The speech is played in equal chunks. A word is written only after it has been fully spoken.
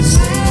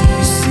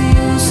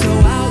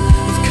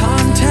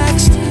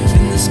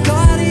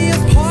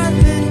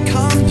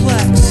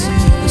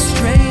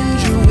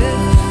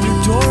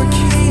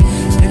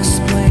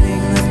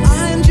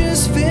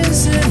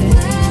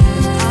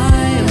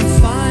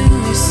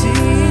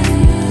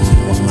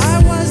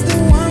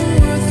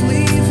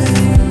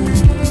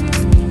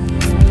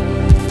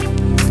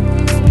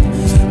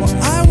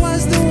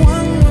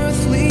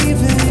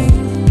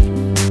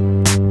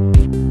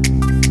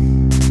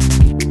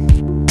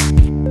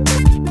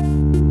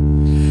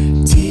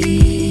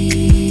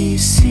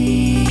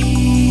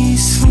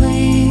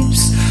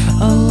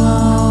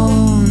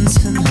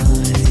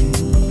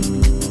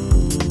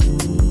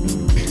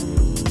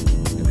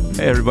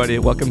everybody.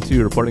 Welcome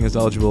to Reporting as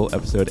Eligible,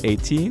 episode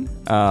 18.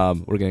 We're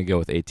going to go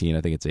with 18.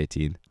 I think it's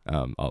 18.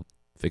 I'll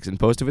fix it in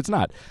post if it's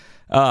not.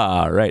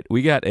 All right.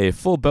 We got a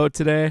full boat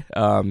today.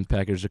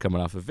 Packers are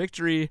coming off a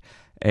victory,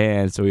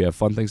 and so we have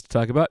fun things to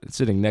talk about.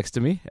 Sitting next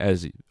to me,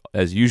 as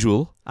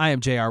usual. I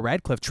am J.R.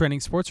 Radcliffe, trending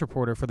sports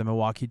reporter for the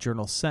Milwaukee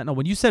Journal-Sentinel.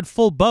 When you said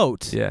full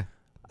boat,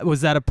 was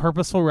that a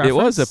purposeful reference?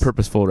 It was a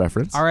purposeful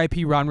reference.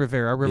 R.I.P. Ron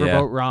Rivera,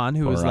 Riverboat Ron,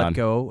 who was let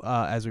go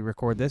as we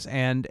record this,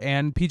 and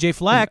P.J.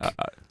 Fleck.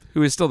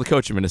 Who is still the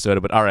coach of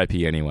Minnesota, but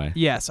R.I.P. anyway.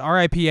 Yes,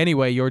 R.I.P.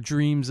 anyway. Your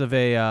dreams of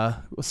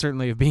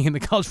certainly of being in the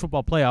college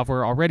football playoff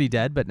were already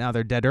dead, but now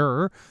they're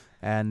deader.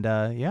 And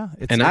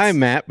I'm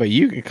Matt, but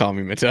you can call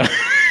me Mattel.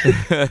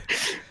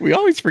 We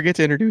always forget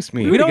to introduce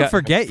me. We don't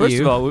forget first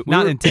you. Of all, we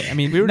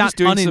were not just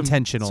doing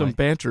unintentionally. Some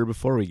banter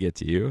before we get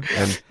to you.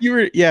 And you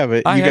were,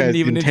 but I you hadn't guys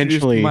even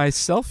intentionally introduced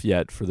myself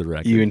yet, for the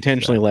record. You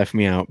intentionally left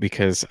me out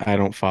because I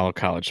don't follow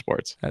college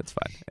sports. That's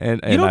fine.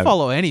 And you don't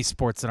follow any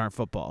sports that aren't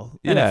football,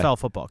 NFL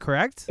football,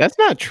 correct? That's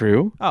not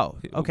true. Oh,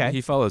 okay.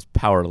 He follows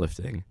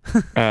powerlifting.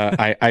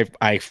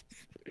 I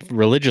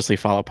religiously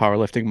follow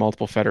powerlifting,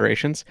 multiple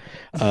federations.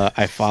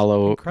 I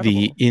follow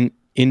the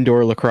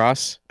indoor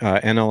lacrosse,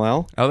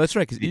 NLL. Oh, that's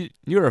right, because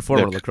you're a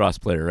former lacrosse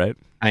player, right?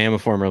 I am a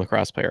former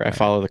lacrosse player. I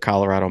follow the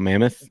Colorado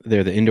Mammoth.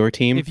 They're the indoor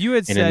team. If you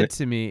had said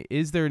to me,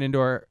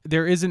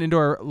 there is an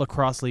indoor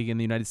lacrosse league in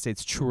the United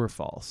States, true or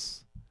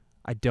false?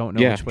 I don't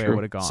know which way I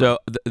would have gone. So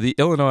the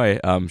Illinois,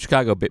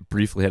 Chicago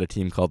briefly had a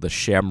team called the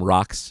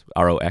Shamrocks,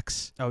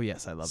 ROX. Oh,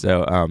 yes, I love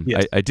that. So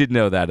yes. I did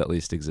know that at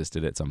least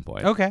existed at some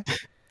point. Okay.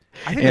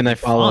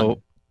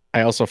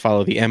 I also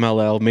follow the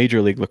MLL,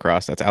 Major League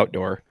Lacrosse. That's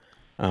outdoor.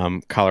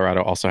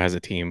 Colorado also has a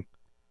team,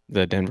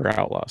 the Denver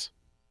Outlaws.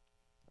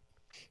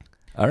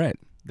 All right.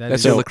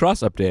 That's a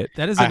lacrosse update.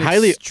 That is an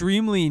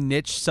extremely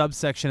niche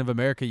subsection of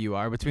America you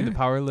are between the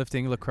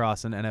powerlifting,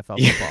 lacrosse, and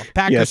NFL football.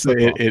 Packers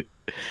football.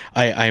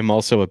 I'm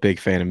also a big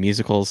fan of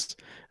musicals,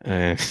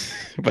 but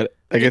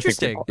I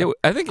guess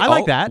I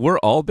like that. We're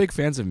all big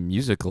fans of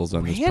musicals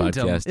on this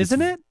podcast,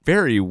 isn't it?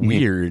 Very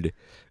weird.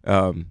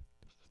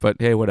 But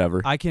hey,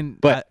 whatever.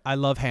 I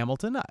love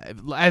Hamilton,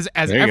 as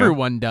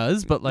everyone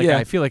does. But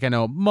I feel like I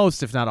know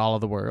most, if not all,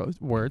 of the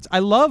words. I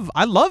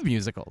love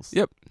musicals.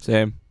 Yep,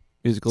 same.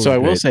 Musicals. So I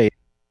will say,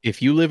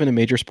 if you live in a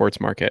major sports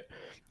market,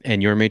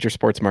 and your major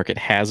sports market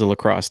has a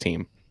lacrosse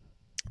team,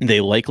 they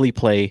likely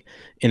play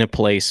in a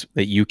place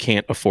that you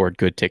can't afford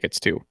good tickets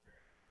to.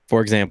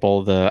 For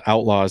example, the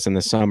Outlaws in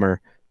the summer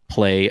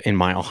play in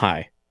Mile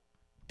High,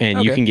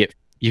 and you can get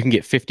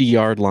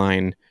 50-yard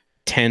line,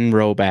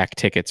 10-row back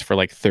tickets for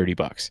like $30.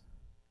 It's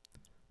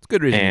a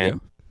good reason to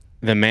go.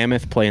 The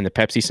Mammoth play in the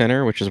Pepsi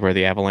Center, which is where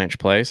the Avalanche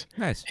plays.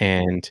 Nice.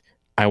 And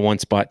I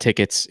once bought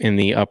tickets in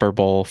the Upper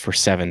Bowl for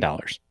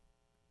 $7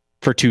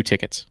 for 2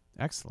 tickets.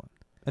 Excellent.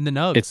 And the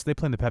Nugs, they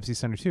play in the Pepsi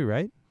Center too,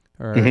 right?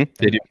 They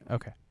do.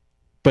 Okay.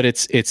 But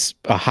it's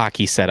a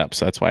hockey setup,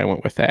 so that's why I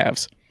went with the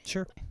Avs.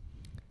 Sure.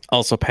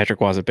 Also, Patrick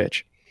Waugh's a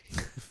bitch.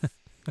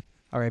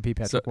 R.I.P.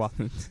 Patrick Waugh.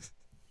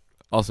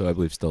 Also, I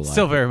believe still alive.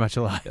 Still very much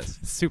alive. Yes.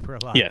 Super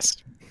alive. Yes.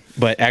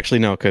 But actually,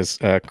 no, because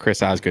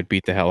Chris Osgood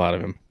beat the hell out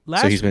of him.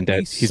 So he's been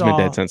dead. He's been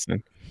dead since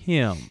then.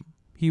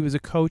 He was a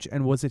coach,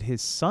 and was it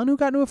his son who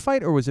got into a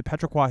fight, or was it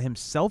Patrick Waugh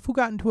himself who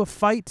got into a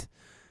fight?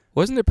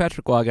 Wasn't it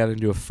Patrick Waugh got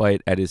into a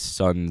fight at his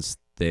son's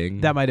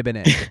thing? That might have been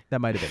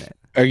it.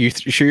 Are you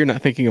sure you're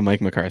not thinking of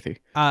Mike McCarthy?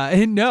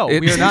 No,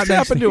 we are not. It's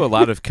happened to a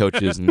lot of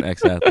coaches and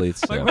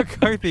ex-athletes. Mike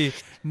McCarthy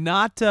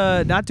not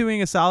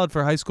doing a solid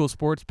for high school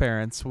sports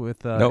parents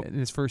with in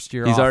his first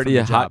year. He's off already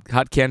a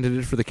hot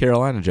candidate for the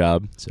Carolina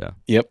job. So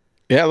yep,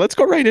 yeah. Let's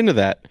go right into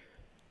that.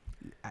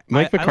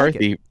 Mike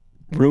McCarthy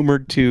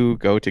rumored to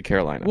go to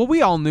Carolina. Well,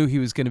 we all knew he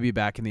was going to be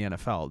back in the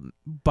NFL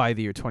by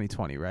the year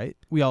 2020. Right?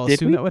 We all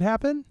assumed that would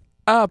happen.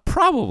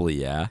 Probably,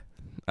 yeah.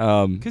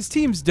 Because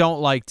teams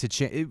don't like to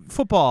change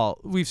football.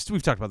 We've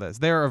talked about this.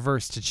 They're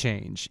averse to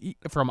change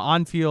from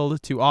on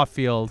field to off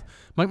field.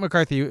 Mike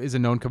McCarthy is a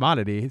known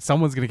commodity.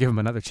 Someone's going to give him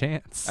another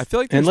chance. I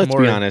feel like, and let's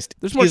be honest,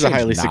 he's a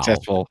highly now.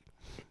 successful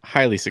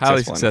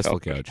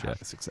coach. Yeah.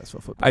 Successful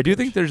football. I do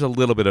think there's a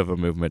little bit of a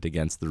movement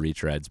against the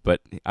retreads,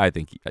 but I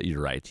think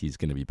you're right. He's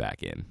going to be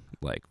back in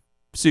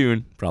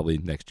soon, probably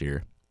next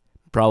year,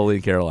 probably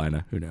in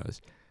Carolina. Who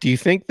knows? Do you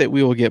think that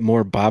we will get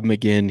more Bob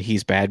McGinn,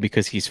 he's bad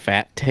because he's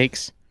fat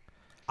takes?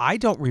 I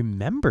don't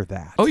remember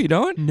that. Oh, you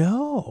don't?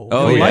 No.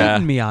 Oh,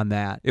 Enlighten me on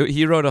that.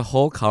 He wrote a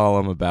whole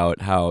column about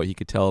how he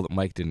could tell that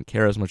Mike didn't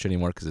care as much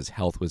anymore because his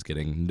health was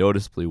getting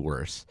noticeably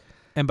worse.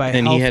 And by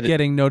health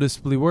getting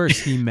noticeably worse,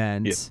 he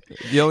meant...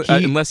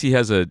 unless he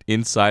has an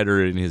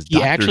insider in his doctor's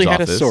office. He actually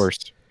had a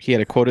source. He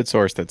had a quoted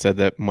source that said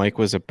that Mike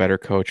was a better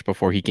coach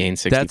before he gained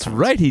 60 That's pounds.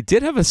 right. He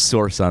did have a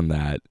source on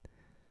that.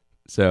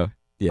 So...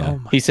 yeah,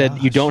 he said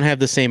you don't have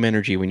the same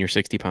energy when you're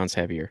 60 pounds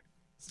heavier.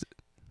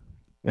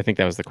 I think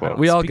that was the quote.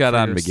 We all got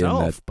on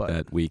McGinn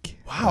that week.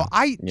 Wow,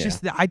 I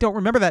don't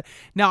remember that.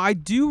 Now I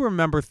do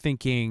remember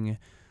thinking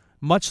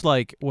much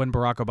like when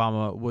Barack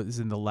Obama was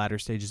in the latter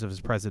stages of his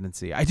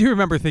presidency. I do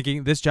remember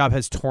thinking this job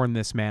has torn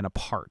this man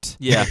apart.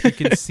 Yeah. You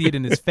can see it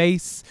in his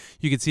face.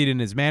 You can see it in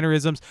his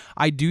mannerisms.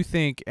 I do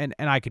think, and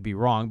I could be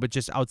wrong, but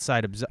just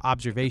outside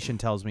observation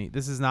tells me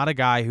this is not a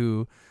guy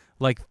who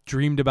like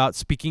dreamed about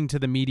speaking to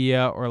the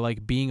media or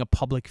like being a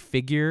public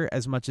figure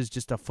as much as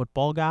just a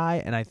football guy.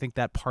 And I think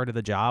that part of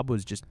the job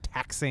was just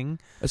taxing.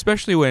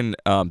 Especially when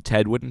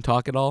Ted wouldn't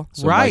talk at all.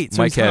 So Right,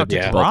 so Mike he's gonna had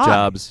have to both drive.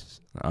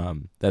 jobs.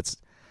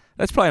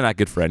 That's probably not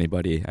good for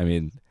anybody. I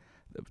mean,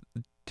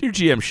 your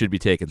GM should be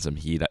taking some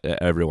heat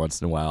every once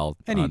in a while.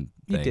 And on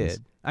he things.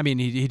 did. I mean,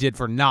 he did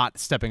for not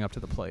stepping up to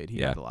the plate.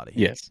 He Yeah. had a lot of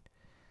heat. Yes.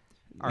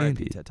 R.I.P.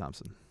 Indeed. Ted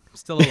Thompson.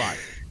 Still alive.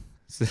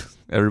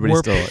 Everybody's We're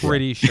still.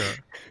 pretty sure.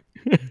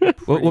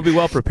 We'll be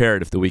well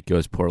prepared if the week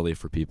goes poorly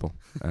for people.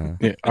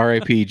 Yeah.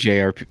 R.I.P.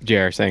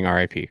 JR saying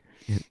R.I.P.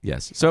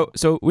 Yes. So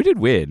we did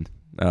win.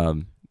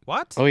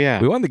 What? Oh yeah.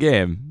 We won the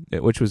game,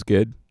 which was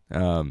good.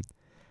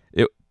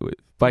 It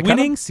by kind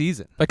Winning of,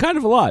 season. by kind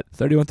of a lot.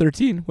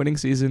 31-13, winning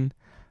season,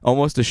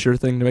 almost a sure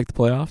thing to make the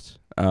playoffs.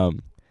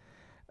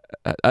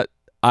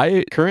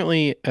 I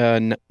Currently,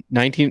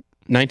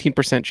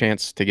 19%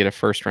 chance to get a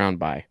first round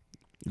bye,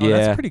 Oh, yeah.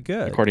 that's pretty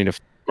good. according to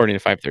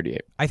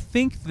 538. I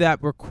think that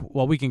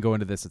we can go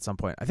into this at some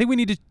point. I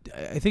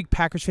think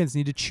Packers fans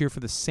need to cheer for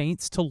the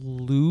Saints to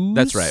lose.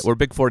 That's right. We're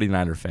big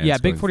 49er fans. Yeah,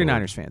 big going 49ers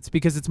forward. fans,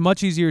 because it's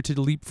much easier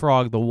to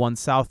leapfrog the one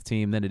South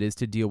team than it is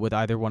to deal with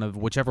either one of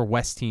whichever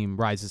West team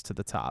rises to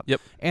the top. Yep.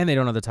 And they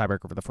don't have the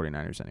tiebreaker for the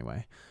 49ers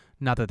anyway.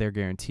 Not that they're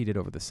guaranteed it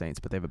over the Saints,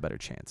 but they have a better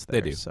chance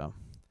there. They do. So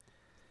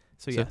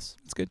yes.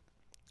 It's good.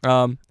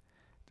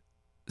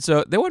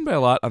 So they won by a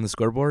lot on the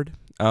scoreboard.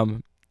 I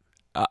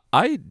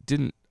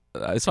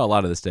saw a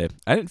lot of this day.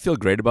 I didn't feel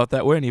great about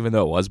that win, even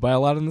though it was by a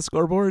lot on the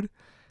scoreboard.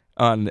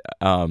 I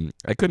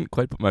couldn't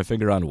quite put my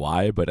finger on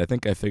why, but I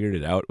think I figured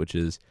it out, which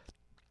is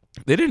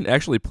they didn't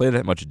actually play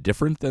that much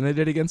different than they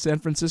did against San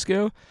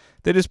Francisco.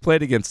 They just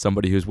played against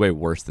somebody who's way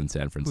worse than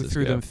San Who Francisco.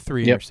 threw them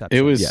 3 Yep.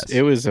 interceptions.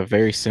 It was a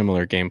very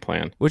similar game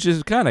plan. Which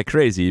is kind of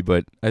crazy,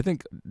 but I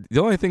think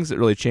the only things that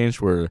really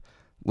changed were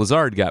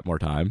Lazard got more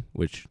time,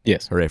 which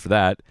Yes. hooray for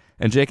that,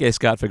 and J.K.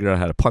 Scott figured out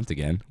how to punt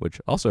again, which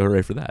also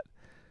hooray for that.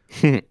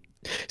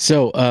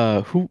 So,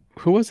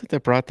 who was it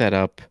that brought that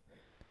up?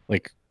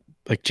 Like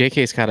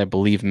J.K. Scott, I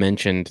believe,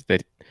 mentioned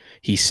that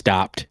he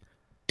stopped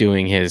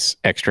doing his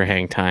extra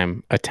hang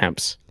time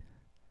attempts.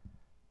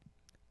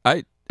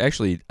 I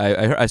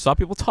saw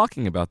people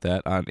talking about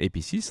that on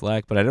APC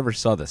Slack, but I never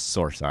saw the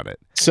source on it.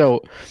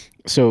 So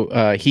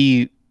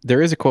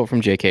there is a quote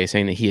from J.K.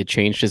 saying that he had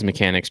changed his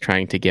mechanics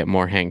trying to get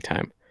more hang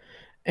time,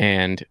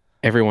 and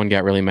everyone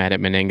got really mad at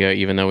Menenga,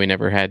 even though we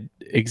never had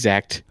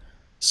exact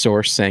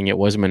source saying it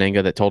was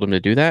Menenga that told him to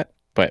do that.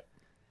 But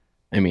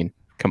I mean,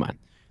 come on.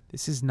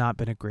 This has not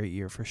been a great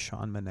year for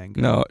Sean Menenga.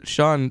 No,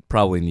 Sean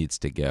probably needs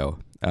to go.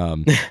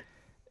 And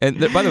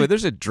by the way,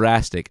 there's a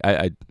drastic.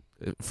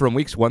 From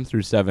weeks 1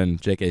 through 7,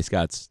 J.K.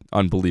 Scott's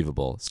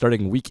unbelievable.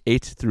 Starting week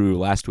 8 through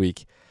last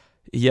week,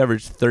 he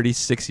averaged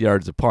 36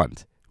 yards a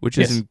punt, which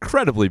is Yes.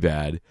 incredibly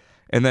bad.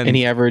 And then And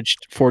he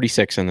averaged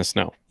 46 in the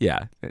snow.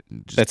 yeah,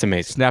 just That's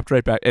amazing. snapped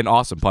right back, and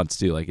awesome punts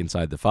too, like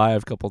inside the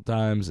 5 a couple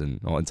times, and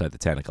inside the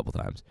 10 a couple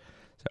times.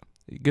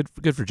 So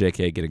good for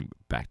J.K. getting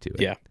back to it.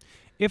 Yeah.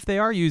 If they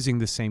are using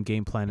the same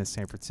game plan as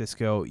San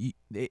Francisco,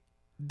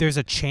 there's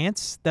a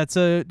chance that's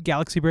a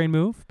Galaxy Brain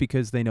move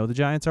because they know the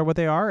Giants are what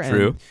they are.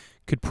 True. And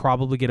could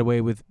probably get away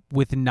with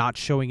not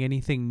showing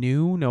anything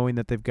new, knowing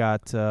that they've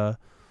got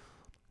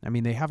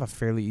they have a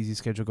fairly easy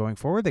schedule going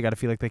forward. They got to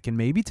feel like they can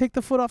maybe take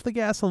the foot off the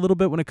gas a little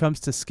bit when it comes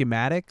to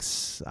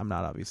schematics. I'm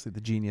not obviously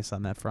the genius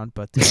on that front,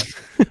 but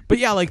but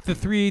yeah, like the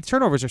 3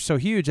 turnovers are so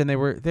huge, and they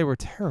were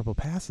terrible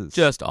passes.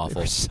 Just They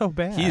awful. were so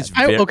bad. He's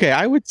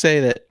I would say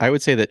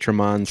that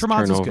Tremon's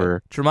Tremon's was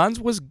turnover. Tremon's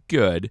was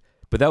good,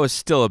 but that was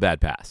still a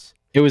bad pass.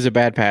 It was a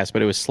bad pass,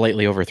 but it was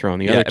slightly overthrown.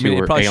 The other two it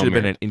were probably Hail should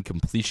have been Mary. an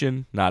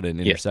incompletion, not an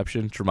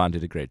interception. Tremont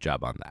did a great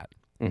job on that.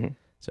 Mhm.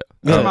 So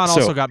Tremont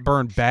so- also got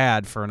burned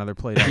bad for another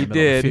play down he the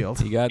middle of did. the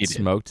field. He got He did.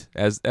 smoked,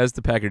 as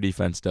the Packer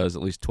defense does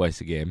at least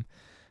twice a game.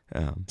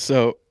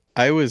 So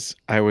I was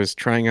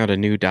trying out a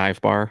new dive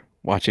bar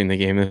watching the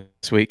game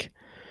this week,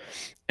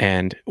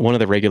 and one of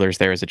the regulars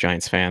there is a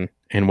Giants fan,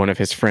 and one of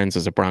his friends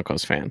is a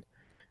Broncos fan,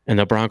 and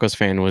the Broncos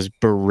fan was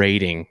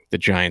berating the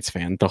Giants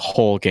fan the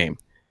whole game.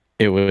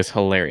 It was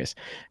hilarious.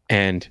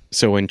 And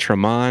so when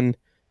Tremont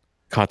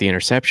caught the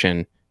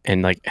interception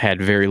and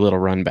had very little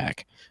run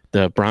back,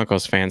 the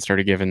Broncos fan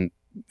started giving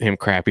him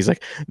crap. He's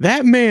like,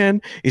 "That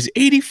man is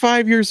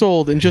 85 years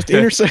old and just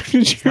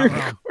intercepted It's not your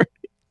wrong.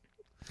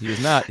 He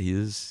is not. He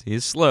is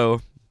slow,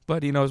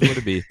 but he knows where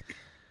to be.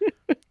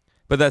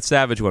 But that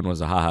Savage one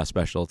was a haha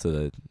special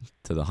to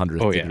the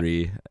 100th Oh, yeah.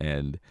 degree.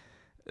 And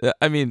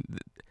I mean,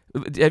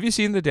 have you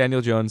seen the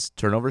Daniel Jones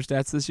turnover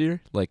stats this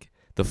year? Like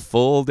the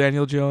full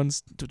Daniel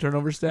Jones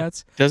turnover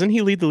stats? Doesn't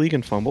he lead the league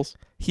in fumbles?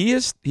 He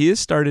has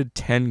started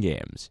 10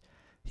 games.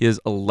 He has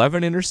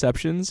 11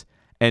 interceptions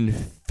and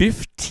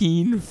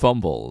 15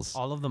 fumbles.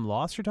 All of them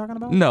lost, you're talking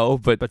about? No,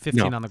 but 15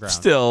 No. on the ground.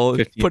 still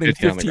 15 putting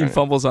 15 on the 15 ground.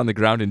 fumbles on the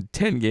ground in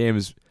 10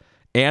 games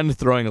and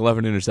throwing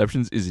 11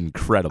 interceptions is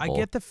incredible.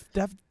 I get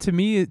to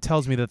me, it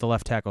tells me that the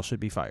left tackle should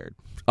be fired.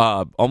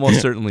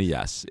 Almost certainly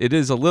yes. It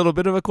is a little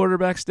bit of a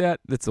quarterback stat.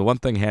 That's the one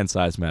thing hand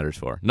size matters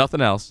for.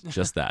 Nothing else,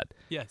 just that.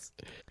 Yes.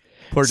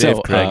 Poor So,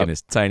 Dave Craig and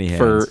his tiny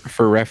hands.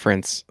 For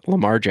reference,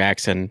 Lamar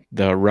Jackson,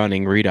 the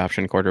running read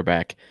option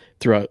quarterback,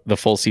 throughout the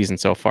full season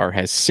so far,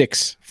 has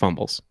 6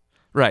 fumbles.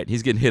 Right,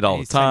 he's getting hit all the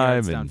He's 10 time.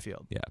 yards And,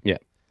 downfield. yeah.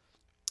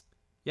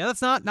 Yeah,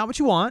 that's not what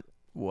you want.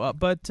 Well,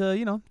 but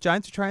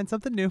Giants are trying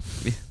something new.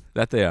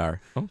 That they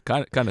are. Oh,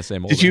 kind of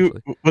same old. Did you?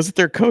 actually. Was it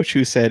their coach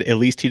who said at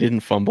least he didn't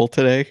fumble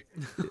today?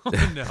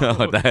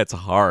 Oh, that's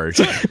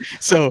harsh.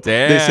 So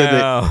Damn. they said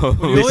that.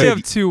 When you They only said-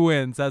 have 2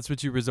 wins, that's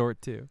what you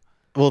resort to.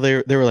 Well,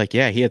 they were like,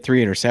 yeah, he had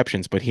 3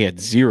 interceptions, but he had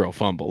 0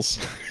 fumbles.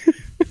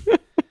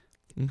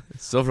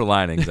 Silver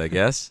linings, I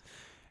guess.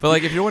 But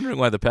like, if you're wondering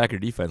why the Packer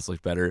defense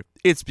looked better,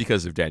 it's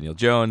because of Daniel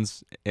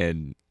Jones,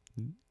 and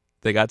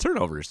they got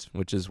turnovers,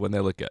 which is when they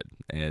look good,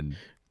 and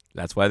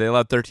that's why they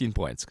allowed 13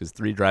 points because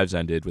 3 drives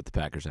ended with the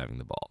Packers having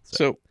the ball.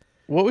 So,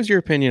 what was your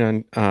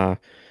opinion on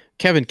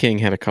Kevin King?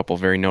 Had a couple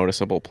very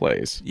noticeable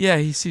plays. Yeah,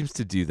 he seems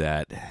to do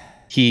that.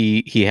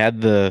 He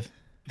had the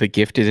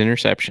gifted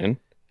interception.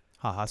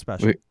 Haha,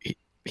 special.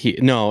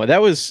 No,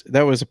 that was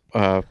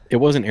it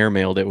wasn't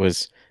airmailed. It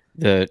was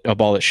a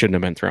ball that shouldn't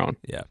have been thrown.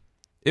 Yeah.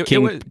 It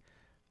King- was,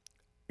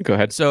 Go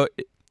ahead. so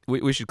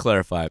we should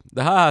clarify.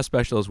 The ha-ha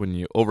special is when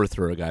you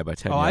overthrow a guy by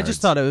 10 Oh, yards. I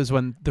just thought it was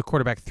when the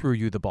quarterback threw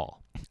you the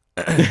ball.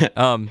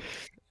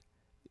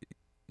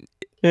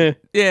 Eh.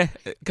 Yeah.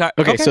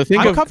 Okay, so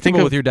think I'm of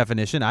comfortable with your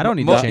definition. I don't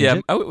need to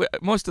change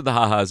it. Most of the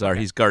ha-has are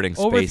he's guarding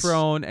space.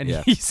 Overthrown and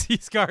Yeah.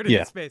 he's guarding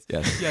Yeah. space.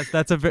 Yes. Yes,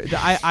 that's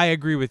I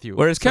agree with you.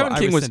 Whereas So Kevin I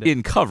King was rescind it.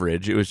 in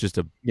coverage, it was just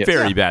a Yes.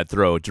 very Yeah. bad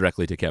throw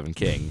directly to Kevin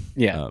King.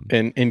 Yeah, Um,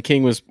 and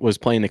King was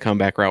playing the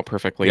comeback route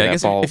perfectly. Yeah, I That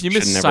guess ball if you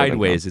miss should never have been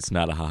sideways, it's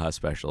not a ha-ha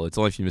special. It's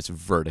only if you miss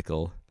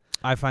vertical.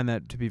 I find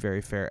that to be very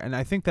fair, and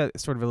I think that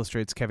sort of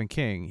illustrates Kevin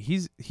King.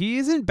 He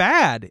isn't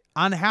bad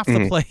on half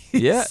the plays.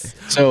 Yeah.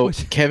 thrown. So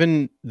Which-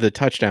 the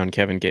touchdown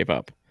Kevin gave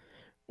up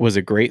was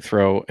a great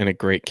throw and a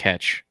great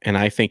catch, and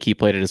I think he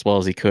played it as well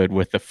as he could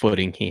with the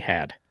footing he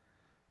had.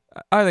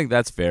 I think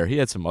that's fair. He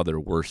had some other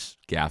worse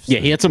gaffes. Yeah,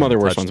 he had some than other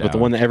the worse ones, but the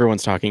touchdown. one that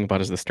everyone's talking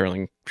about is the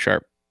Sterling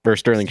Shepard.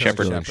 Sterling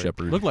Shepard.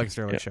 Shepard. Looked like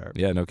Sterling Yeah. Sharp.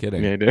 Yeah, no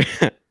kidding. Yeah, he did.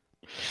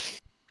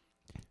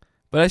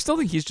 But I still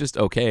think he's just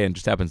okay and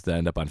just happens to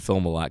end up on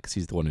film a lot because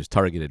he's the one who's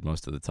targeted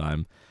most of the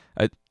time.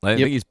 I think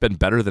he's been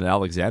better than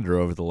Alexander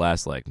over the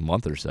last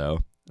month or so.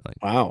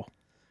 Wow,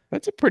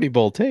 that's a pretty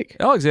bold take.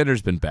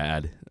 Alexander's been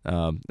bad.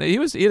 He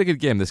had a good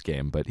game this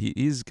game, but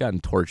he's gotten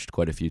torched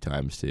quite a few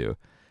times too,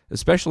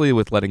 especially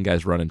with letting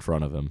guys run in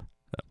front of him.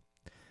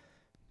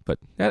 But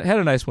had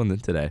a nice one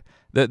today.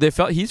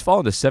 He's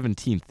fallen to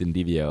 17th in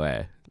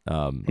DVOA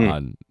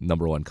on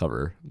number 1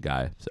 cover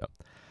guy.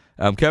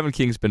 So Kevin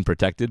King's been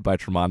protected by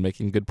Tremont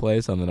making good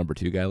plays on the number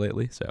 2 guy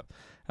lately. So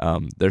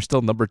they're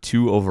still number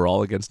 2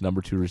 overall against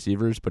number 2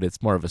 receivers, but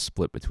it's more of a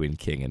split between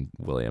King and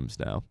Williams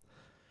now.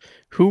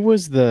 Who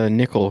was the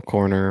nickel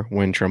corner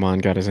when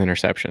Tremont got his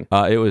interception?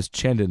 It was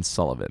Chandon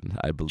Sullivan,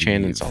 I believe.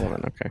 Chandon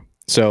Sullivan. Okay,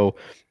 so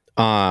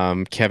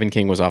Kevin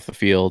King was off the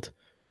field.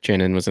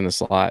 Chandon was in the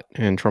slot,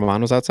 and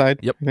Tremont was outside.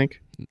 Yep. I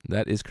think.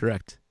 That is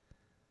correct.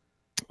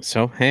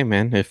 So hey,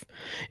 man,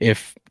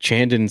 if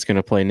Chandon's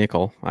gonna play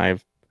nickel, I'm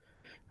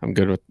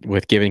good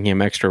with giving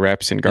him extra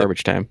reps in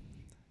garbage time.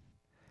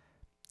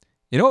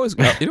 You know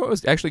what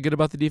was actually good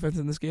about the defense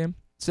in this game?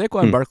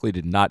 Saquon Barkley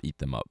did not eat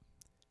them up.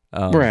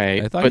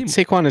 Right, I thought but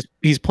Saquon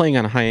he's playing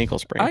on a high ankle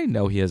sprain. I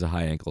know he has a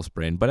high ankle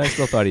sprain, but I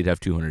still thought he'd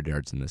have 200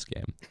 yards in this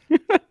game.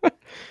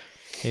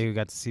 Hey, we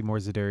got to see more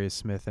Zadarius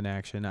Smith in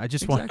action. I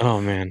just want.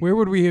 Oh man, Where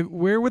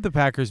would the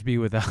Packers be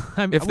without?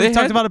 If We they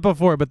talked had- about it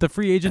before, but the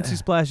free agency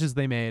splashes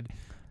they made,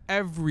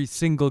 every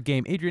single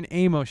game, Adrian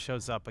Amos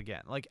shows up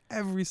again. Like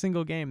every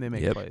single game, they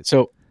make Yep. plays.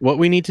 So what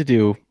we need to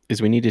do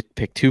is we need to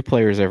pick 2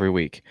 players every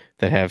week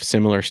that have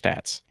similar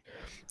stats,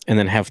 and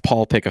then have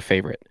Paul pick a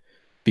favorite,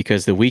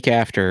 because the week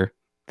after,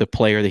 the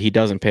player that he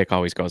doesn't pick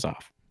always goes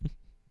off.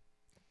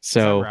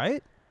 So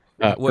Is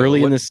that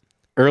right?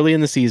 Early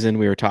in the season,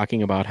 we were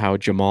talking about how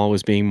Jamal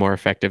was being more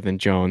effective than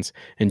Jones,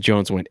 and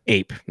Jones went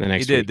ape the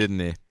next He did, week. didn't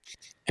he?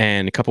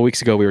 And a couple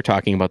weeks ago, we were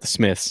talking about the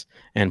Smiths,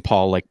 and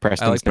Paul liked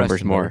Preston's I like numbers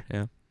Preston more,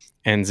 better,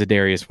 and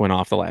Zadarius went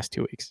off the last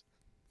 2 weeks.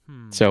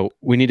 Hmm. So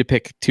we need to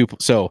pick 2.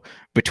 So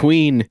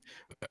between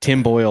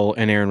Tim Boyle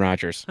and Aaron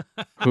Rodgers,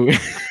 who Yeah.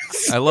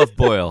 I love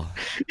Boyle.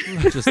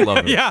 Just love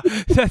him. Yeah,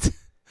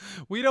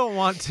 we don't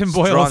want Tim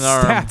Strong Boyle's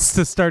arm. stats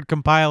to start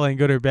compiling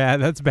good or bad.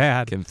 That's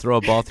bad. Can throw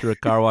a ball through a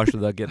car wash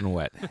without getting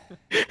wet.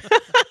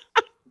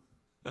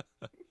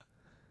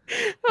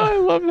 I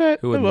love that.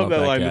 Who I wouldn't love love that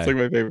that line. guy? It's like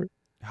my favorite.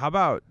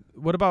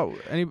 What about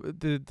any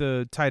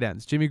the tight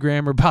ends? Jimmy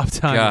Graham or Bob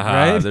Tonyan, God,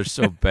 right? they're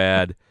so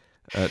bad.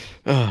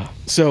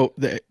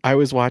 I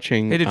was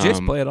watching. Hey, did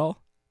Jace play at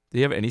all? Did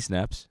he have any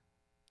snaps?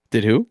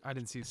 Did who? I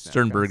didn't see snap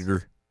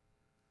Sternberger.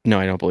 No,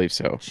 I don't believe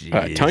so.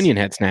 Jeez. Tunyon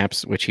had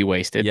snaps, which he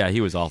wasted. Yeah,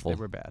 he was counts. They awful.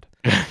 were bad.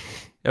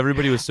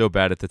 Everybody was so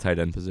bad at the tight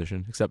end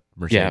position except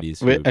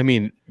Mercedes. Yeah, I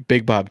mean,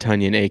 Big Bob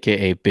Tunyon,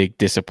 aka Big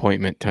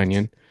Disappointment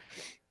Tunyon.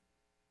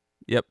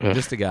 Yep, Ugh.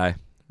 just a guy.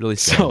 Really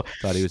sad. So,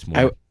 Thought he was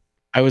more.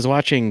 I was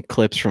watching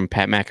clips from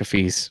Pat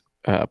McAfee's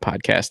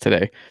podcast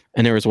today,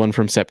 and there was one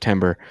from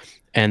September,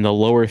 and the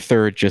lower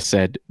third just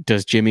said,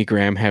 "Does Jimmy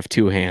Graham have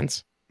two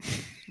hands?"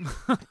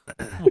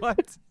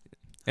 What?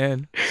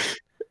 And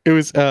It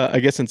was, I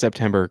guess, in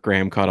September,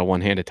 Graham caught a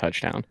one-handed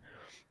touchdown,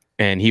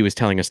 and he was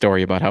telling a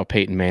story about how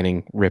Peyton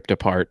Manning ripped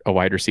apart a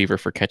wide receiver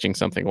for catching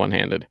something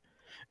one-handed,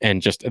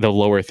 and just the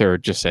lower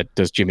third just said,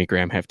 "Does Jimmy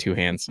Graham have two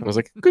hands?" I was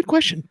like, "Good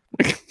question."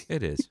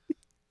 it is.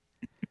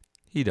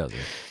 He doesn't.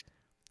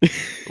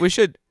 We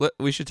should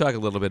talk a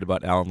little bit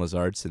about Alan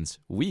Lazard since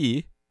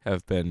we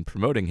have been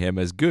promoting him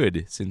as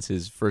good since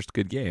his first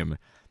good game,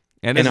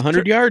 And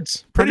 100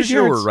 yards. Pretty 100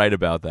 sure yards. we're right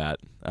about that.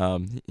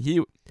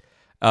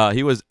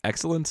 He was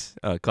excellent.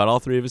 Caught all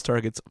 3 of his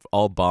targets,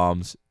 all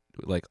bombs.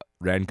 Like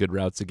ran good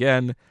routes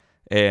again,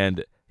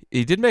 and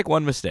he did make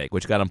one mistake,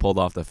 which got him pulled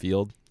off the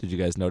field. Did you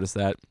guys notice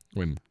that?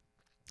 When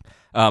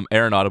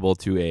Aaron audible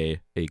to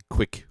a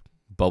quick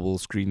bubble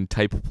screen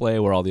type play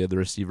where all the other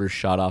receivers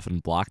shot off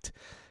and blocked,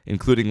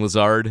 including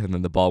Lazard, and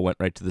then the ball went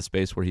right to the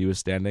space where he was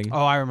standing.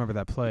 Oh, I remember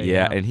that play.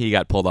 Yeah, and he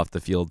got pulled off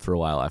the field for a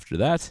while after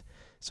that,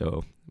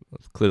 so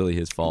clearly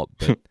his fault.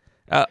 But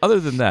other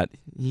than that,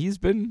 he's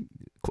been,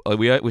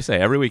 we say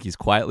every week he's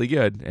quietly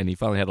good, and he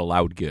finally had a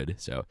loud good.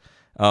 So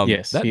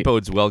Yes, that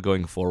bodes well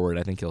going forward.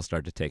 I think he'll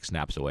start to take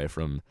snaps away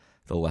from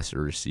the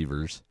lesser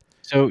receivers.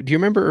 So, do you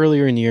remember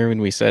earlier in the year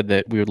when we said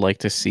that we would like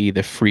to see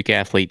the freak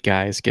athlete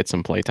guys get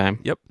some playtime?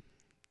 Yep.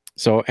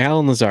 So,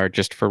 Alan Lazard,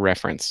 just for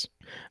reference,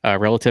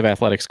 relative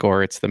athletic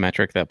score, it's the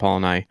metric that Paul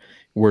and I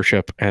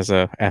worship as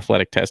a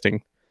athletic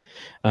testing.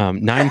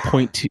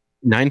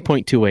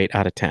 9.28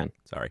 out of 10.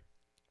 Sorry.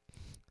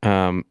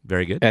 Um,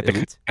 Very good.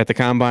 at the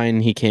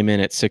combine, he came in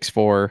at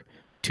 6'4",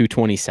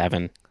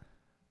 227.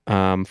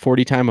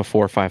 40 time of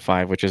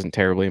 4.55, which isn't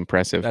terribly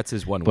impressive. That's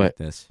his one but-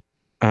 weakness.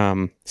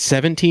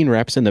 17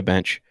 reps in the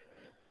bench,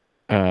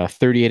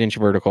 38-inch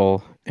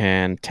vertical,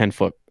 and 10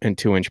 foot and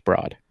 2-inch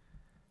broad.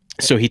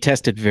 So he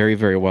tested very,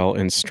 very well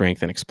in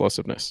strength and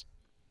explosiveness.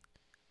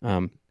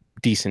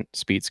 Decent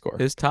speed score.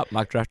 His top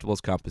mock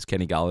draftables comp is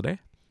Kenny Galladay,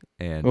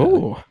 and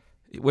Oh,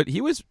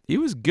 he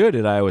was good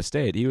at Iowa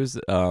State. He was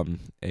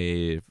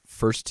a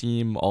first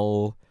team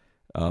All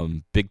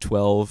Big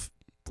 12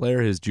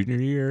 player his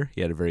junior year.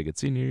 He had a very good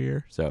senior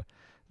year. So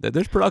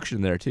there's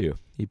production there too.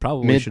 He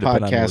probably should have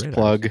been on the mid-podcast radar.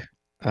 plug.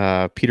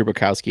 Peter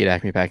Bukowski at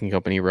Acme Packing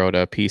Company wrote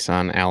a piece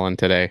on Allen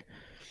today.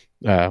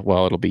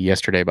 Well, it'll be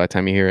yesterday by the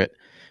time you hear it,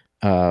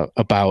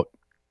 about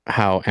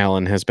how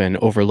Allen has been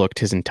overlooked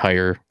his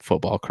entire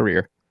football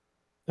career.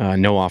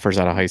 No offers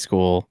out of high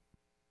school,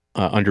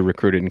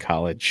 under-recruited in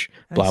college,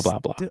 blah, blah,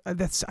 blah.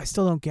 I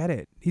still don't get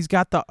it. He's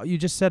got you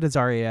just said his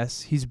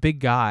RAS. He's a big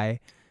guy.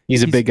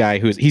 He's a big guy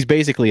he's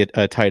basically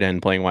a tight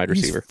end playing wide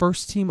He's receiver.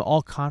 first team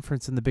all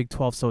conference in the Big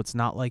 12, so it's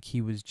not like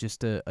he was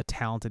just a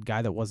talented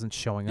guy that wasn't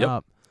showing Yep.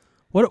 up.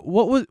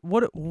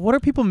 What are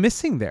people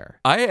missing there?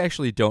 I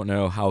actually don't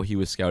know how he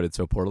was scouted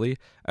so poorly.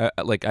 I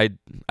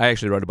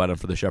actually wrote about him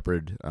for the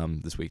Shepherd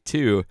this week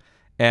too,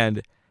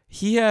 and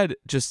he had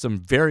just some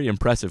very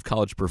impressive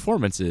college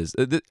performances.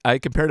 I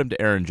compared him to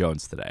Aaron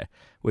Jones today,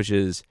 which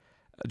is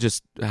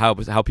just how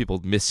people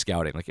miss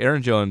scouting. Like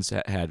Aaron Jones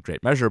had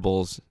great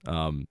measurables,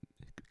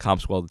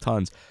 comps well to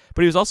tons,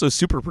 but he was also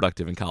super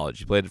productive in college.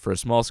 He played for a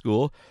small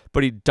school,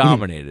 but he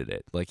dominated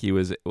it. Like he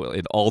was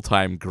an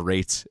all-time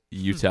great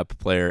UTEP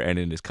player, and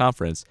in his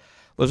conference,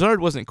 Lazard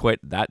wasn't quite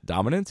that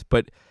dominant,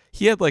 but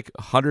he had like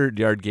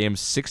 100-yard games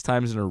 6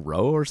 times in a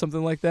row or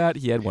something like that.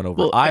 He had one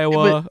over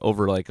Iowa,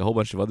 over like a whole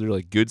bunch of other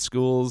like good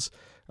schools.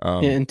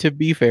 And to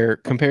be fair,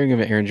 comparing him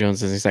to Aaron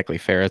Jones isn't exactly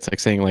fair. It's like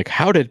saying, like,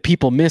 how did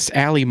people miss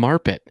Ali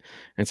Marpet?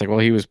 And it's like, well,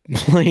 he was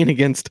playing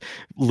against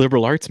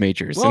liberal arts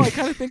majors. Well, I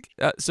kind of think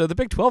so. The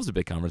Big 12 is a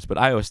big conference, but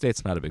Iowa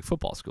State's not a big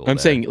football school. I'm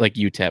saying like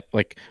UTEP,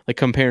 like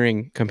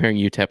comparing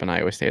UTEP and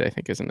Iowa State, I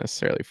think isn't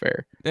necessarily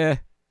fair.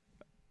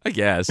 I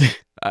guess.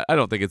 I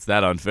don't think it's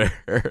that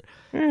unfair.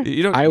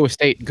 You don't. Iowa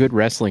State, good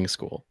wrestling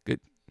school. Good.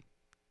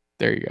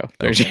 There you go.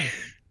 Okay.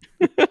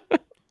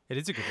 It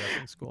is a good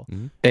wrestling school.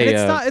 Mhm. And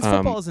it's not. Its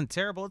football isn't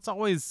terrible. It's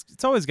always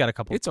got a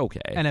couple It's okay.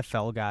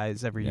 NFL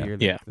guys every Yeah. year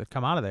Yeah. that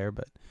come out of there.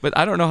 But But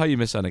I don't know how you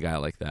miss on a guy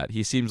like that.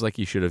 He seems like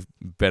he should have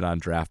been on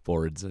draft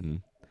boards,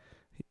 and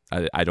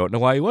I don't know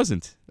why he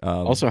wasn't.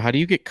 Also, how do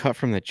you get cut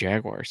from the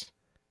Jaguars?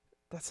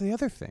 that's the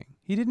other thing.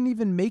 He didn't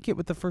even make it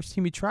with the first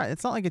team he tried.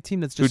 It's not like a team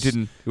that's just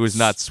who was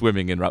not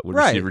swimming in Right.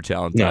 receiver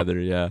talent No. either.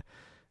 Yeah.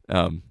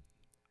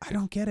 I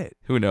don't get it.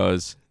 Who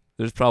knows?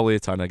 There's probably a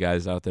ton of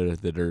guys out there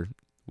that are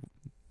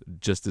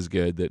just as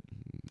good that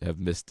have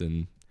missed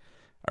and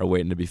are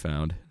waiting to be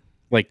found,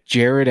 Like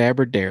Jared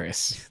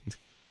Abbrederis.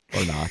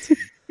 or not.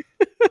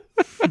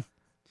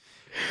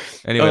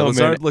 Anyway, Oh,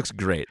 Lazard man. looks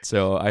great,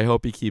 so I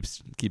hope he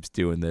keeps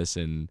doing this,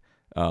 and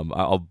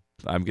I'm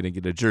gonna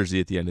get a jersey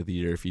at the end of the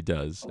year if he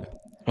does.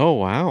 Oh,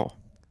 wow.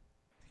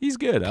 He's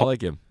good. I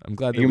like him. I'm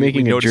glad that You're we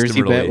making a noticed jersey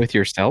him early. bet with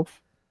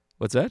yourself?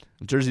 What's that?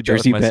 A jersey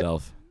Jersey bet bet. with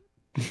myself.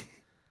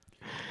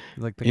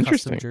 Like the custom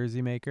Interesting.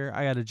 jersey maker.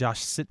 I got a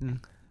Josh Sitton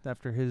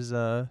after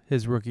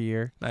his rookie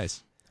year.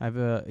 Nice. I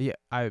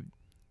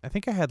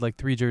think I had like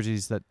 3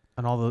 jerseys that,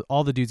 and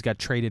all the dudes got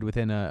traded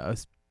within a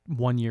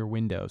 1 year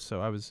window.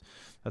 So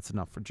that's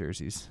enough for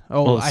jerseys.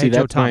 Oh, Well, I see, had Joe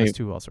that's Thomas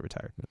too, who also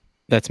retired.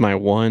 That's my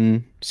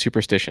one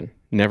superstition.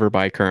 Never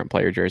buy current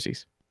player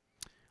jerseys.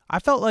 I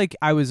felt like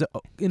I was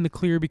in the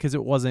clear because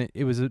it was an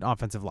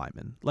offensive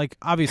lineman. Like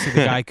obviously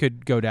the guy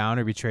could go down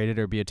or be traded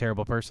or be a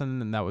terrible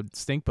person and that would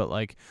stink, but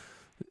like,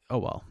 oh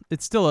well,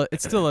 it's still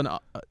an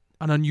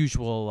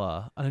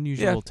unusual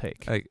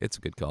take. It's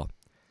a good call.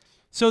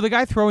 So the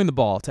guy throwing the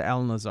ball to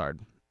Alan Lazard,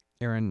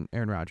 Aaron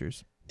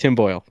Rodgers, Tim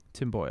Boyle.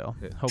 Tim Boyle.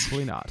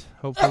 Hopefully not.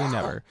 Hopefully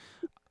never.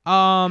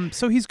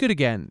 So he's good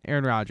again,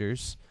 Aaron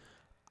Rodgers.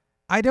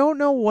 I don't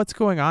know what's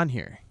going on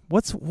here.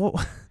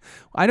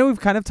 I know we've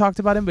kind of talked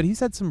about him, but he's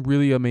had some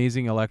really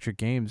amazing electric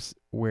games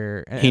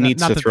where He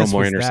needs not to that throw this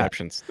more was that.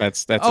 interceptions.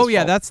 That's Oh his yeah,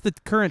 fault. that's the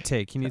current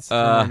take. He needs to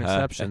throw more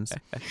interceptions.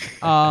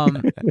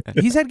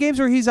 He's had games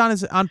where he's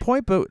on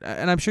point, but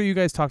and I'm sure you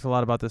guys talked a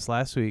lot about this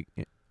last week.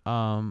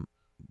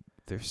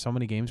 There's so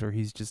many games where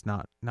he's just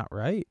not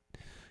right.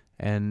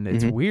 And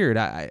it's weird.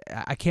 I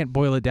can't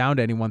boil it down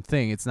to any one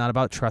thing. It's not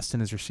about trust in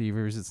his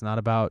receivers. It's not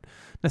about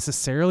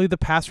necessarily the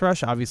pass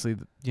rush. Obviously,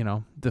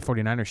 the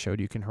 49ers showed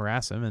you can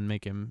harass him and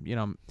make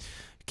him,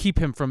 keep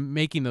him from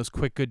making those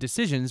quick, good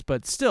decisions.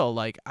 But still,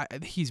 like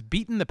he's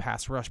beaten the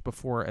pass rush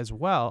before as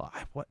well.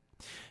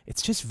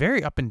 It's just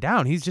very up and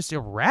down. He's just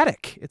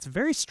erratic. It's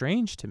very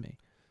strange to me.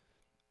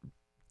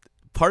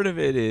 Part of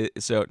it is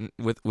so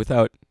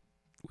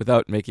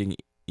without making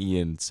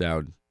Ian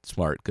sound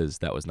smart, because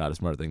that was not a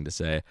smart thing to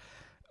say.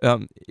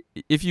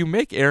 If you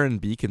make Aaron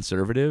be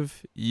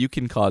conservative, you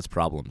can cause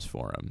problems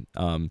for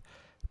him.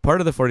 Part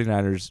of the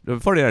 49ers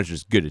are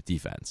just good at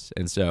defense,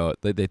 and so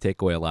they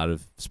take away a lot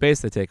of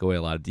space. They take away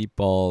a lot of deep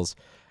balls.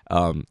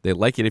 They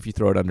like it if you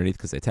throw it underneath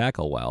because they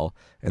tackle well,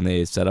 and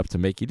they set up to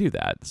make you do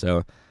that.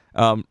 So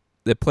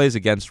it plays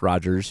against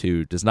Rodgers,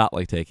 who does not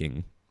like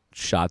taking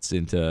shots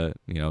into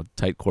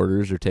tight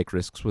quarters or take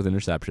risks with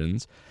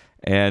interceptions,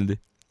 and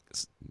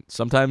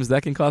sometimes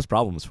that can cause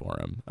problems for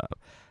him.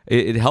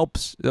 It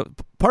helps.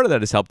 Part of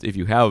that is helped if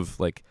you have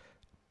like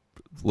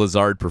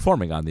Lazard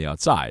performing on the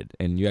outside,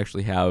 and you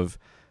actually have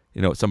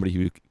somebody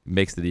who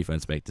makes the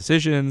defense make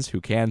decisions, who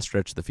can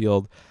stretch the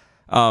field.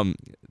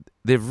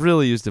 They've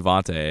really used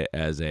Devontae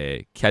as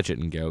a catch it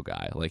and go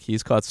guy. Like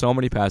he's caught so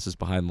many passes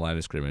behind the line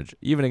of scrimmage,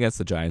 even against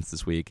the Giants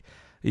this week.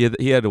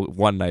 He had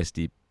one nice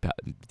deep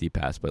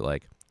pass, but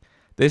like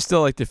they still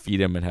like to feed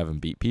him and have him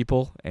beat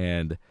people,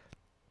 and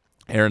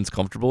Aaron's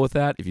comfortable with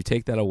that. If you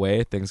take that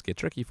away, things get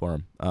tricky for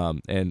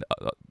him. And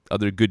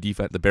other good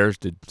defense, the Bears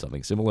did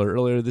something similar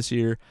earlier this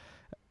year.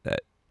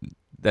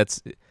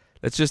 That's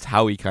just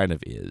how he kind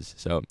of is.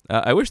 So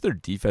I wish their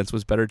defense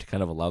was better to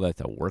kind of allow that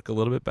to work a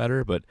little bit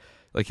better. But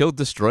like he'll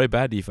destroy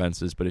bad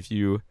defenses. But if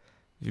you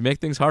make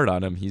things hard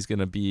on him, he's going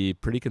to be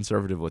pretty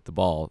conservative with the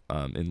ball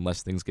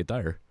unless things get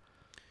dire.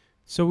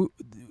 So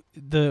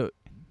the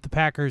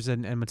Packers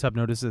and Matub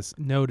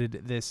noted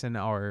this in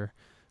our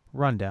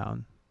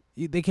rundown.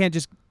 They can't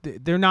just.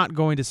 They're not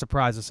going to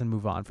surprise us and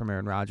move on from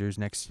Aaron Rodgers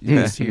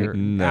this year,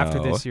 No. after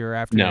this year,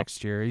 after No.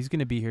 next year. He's going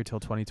to be here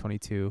till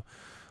 2022.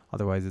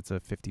 Otherwise, it's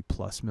a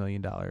 $50+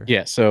 million.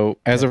 Yeah, so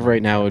as of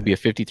right now, it would be a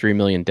 $53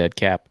 million dead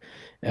cap.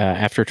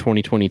 After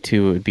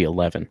 2022, it would be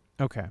 11.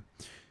 Okay.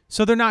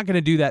 So they're not going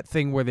to do that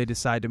thing where they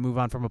decide to move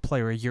on from a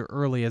player a year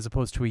early as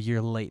opposed to a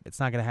year late. It's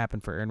not going to happen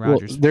for Aaron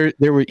Rodgers.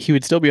 Well, he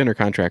would still be under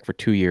contract for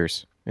 2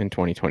 years in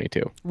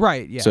 2022.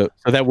 Right, yeah. So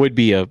that would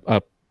be a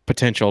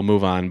potential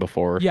move on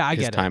before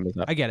his time is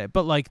up. I get it.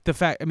 But like the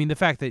fact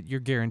that you're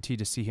guaranteed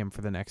to see him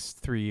for the next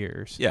 3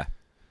 years. Yeah.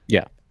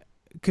 Yeah.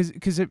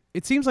 Because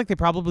it seems like they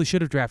probably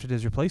should have drafted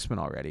his replacement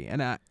already.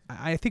 And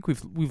I think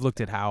we've looked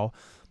at how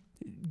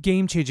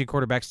game-changing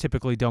quarterbacks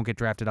typically don't get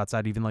drafted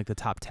outside even like the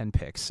top 10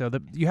 picks. So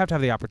you have to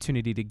have the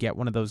opportunity to get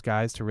one of those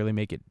guys to really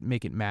make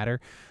it matter.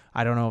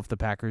 I don't know if the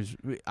Packers.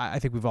 I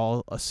think we've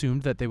all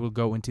assumed that they will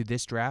go into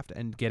this draft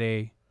and get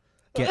a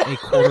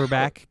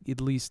quarterback,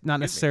 at least not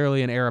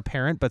necessarily an heir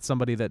apparent, but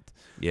somebody that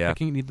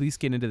can at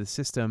least get into the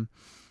system.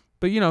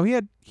 But he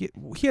had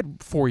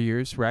 4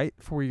 years, right?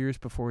 4 years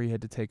before he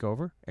had to take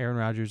over. Aaron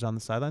Rodgers on the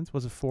sidelines.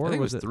 Was it 4? I think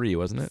or it was 3,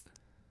 wasn't it?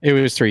 It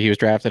was 3. He was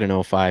drafted in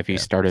 2005. He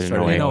started in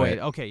 08. In 08.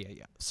 Okay,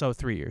 yeah. So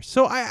 3 years.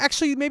 So I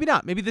actually maybe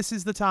not. Maybe this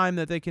is the time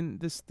that they can.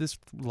 This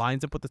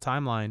lines up with the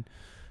timeline.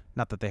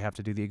 Not that they have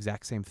to do the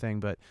exact same thing,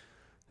 but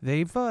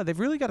they've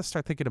really got to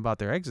start thinking about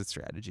their exit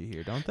strategy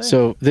here, don't they?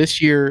 So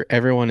this year,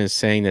 everyone is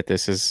saying that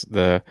this is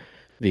the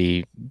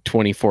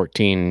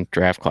 2014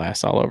 draft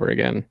class all over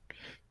again.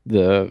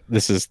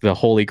 This is the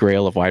holy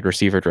grail of wide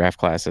receiver draft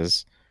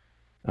classes.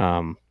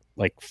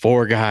 Like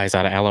 4 guys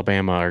out of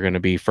Alabama are going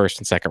to be first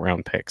and second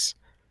round picks.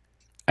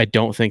 I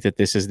don't think that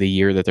this is the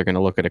year that they're going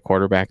to look at a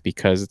quarterback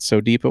because it's so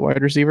deep at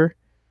wide receiver.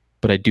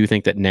 But I do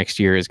think that next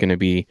year is going to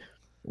be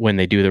when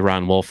they do the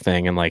Ron Wolf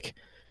thing and like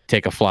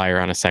take a flyer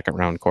on a second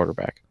round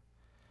quarterback.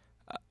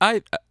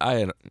 I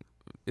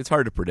it's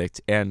hard to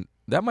predict, and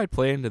that might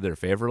play into their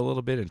favor a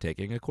little bit in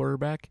taking a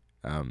quarterback.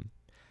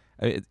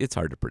 It's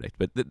hard to predict,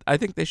 but I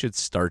think they should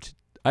start.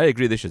 I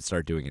agree they should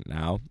start doing it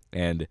now.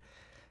 And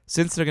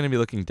since they're going to be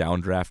looking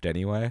down draft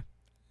anyway,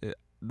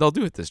 they'll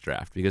do it this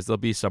draft because there'll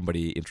be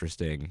somebody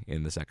interesting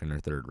in the second or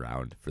third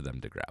round for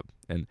them to grab.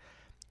 And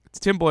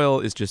Tim Boyle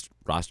is just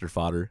roster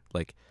fodder.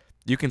 Like,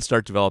 you can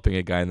start developing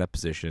a guy in that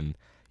position.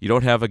 You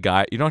don't have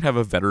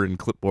a veteran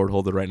clipboard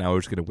holder right now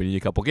who's going to win you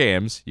a couple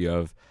games. You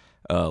have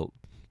a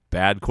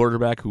bad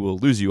quarterback who will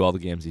lose you all the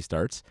games he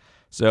starts.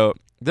 So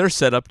they're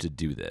set up to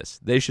do this.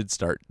 They should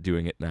start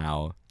doing it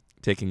now,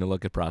 taking a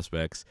look at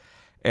prospects.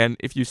 And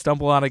if you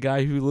stumble on a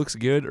guy who looks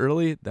good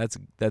early, that's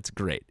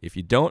great. If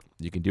you don't,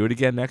 you can do it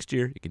again next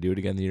year. You can do it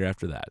again the year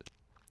after that.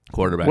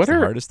 Quarterback's the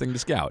hardest thing to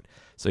scout.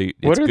 So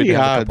it's good to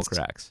have a couple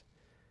cracks.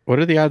 What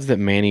are the odds that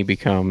Manny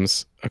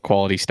becomes a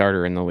quality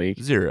starter in the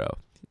league? 0.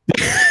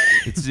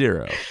 It's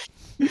 0.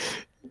 I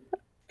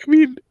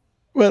mean,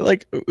 well,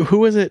 like, who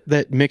was it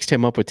that mixed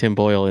him up with Tim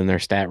Boyle in their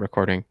stat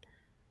recording?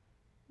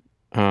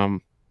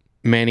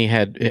 Manny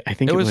had, I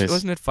think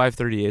wasn't it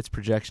 538's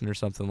projection or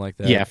something like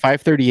that? Yeah,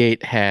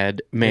 538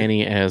 had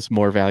Manny as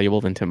more valuable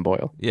than Tim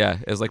Boyle. Yeah,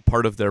 as like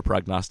part of their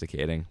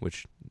prognosticating,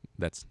 which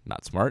that's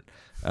not smart.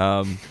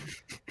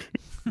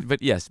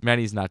 But yes,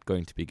 Manny's not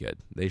going to be good.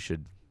 They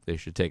should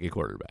take a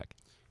quarterback.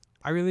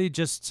 I really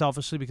just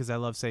selfishly, because I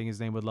love saying his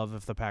name, would love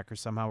if the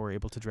Packers somehow were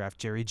able to draft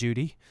Jerry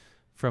Jeudy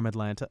from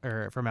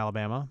from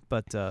Alabama,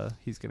 but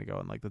he's going to go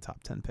in like the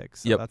top 10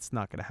 picks. So that's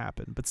not going to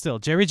happen. But still,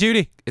 Jerry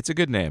Jeudy. It's a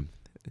good name.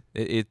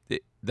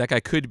 That guy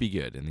could be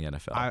good in the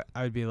NFL.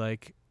 I would be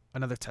like,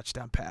 another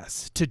touchdown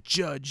pass to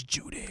Judge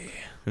Judy.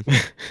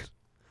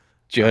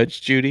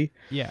 Judge Judy?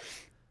 Yeah.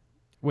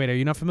 Wait, are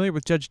you not familiar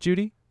with Judge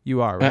Judy?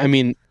 You are, right? I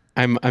mean,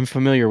 I'm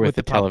familiar with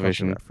the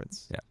television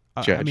reference. Yeah.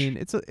 I mean,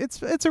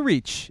 it's a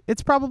reach.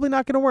 It's probably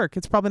not going to work.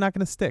 It's probably not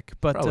going to stick.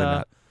 But probably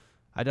not.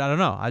 I don't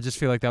know. I just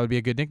feel like that would be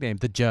a good nickname,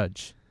 the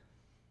Judge.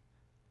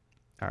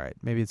 All right,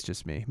 maybe it's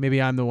just me.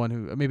 Maybe I'm the one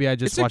who. Maybe I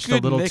just watched a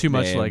little too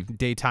much like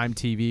daytime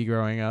TV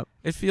growing up.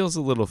 It feels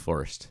a little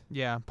forced.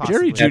 Yeah, possibly.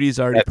 Jerry Judy's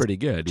already pretty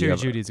good. Jerry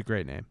Judy's a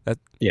great name.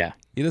 Yeah,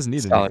 he doesn't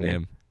need a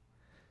nickname.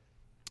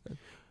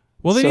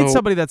 Well, they need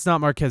somebody that's not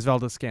Marquez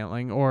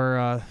Valdes-Scantling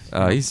or.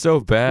 He's so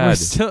bad.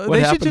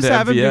 They should just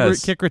have him do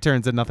kick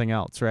returns and nothing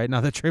else, right?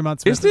 Now that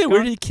Tremont Smith isn't it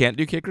weird he can't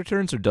do kick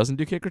returns or doesn't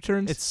do kick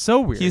returns? It's so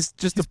weird. He's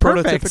just a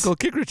prototypical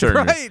kick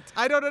returner. Right?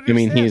 I don't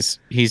understand. I mean,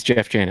 he's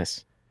Jeff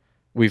Janis.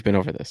 We've been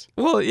over this.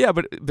 Well, yeah,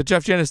 but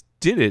Jeff Janis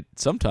did it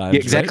sometimes. Yeah,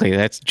 exactly. Right?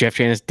 That's Jeff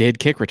Janis did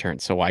kick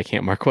returns, so why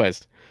can't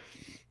Marquez?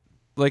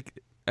 Like,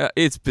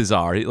 it's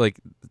bizarre. Like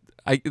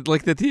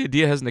that the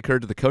idea hasn't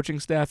occurred to the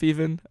coaching staff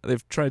even.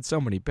 They've tried so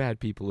many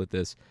bad people at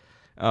this.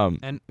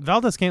 And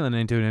Valdes-Scantling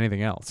ain't doing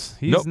anything else.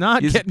 He's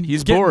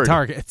getting bored.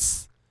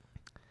 Targets.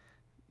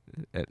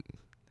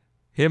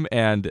 Him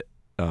and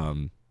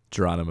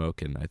Geronimo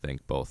can, I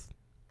think, both.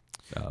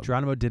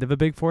 Geronimo did have a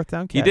big fourth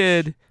down catch. He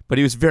did, but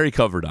he was very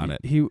covered on it.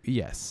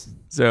 Yes.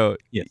 So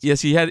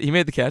yes, he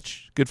made the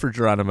catch. Good for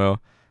Geronimo.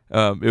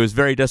 It was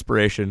very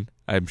desperation.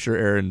 I'm sure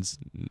Aaron's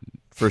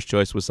first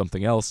choice was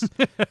something else.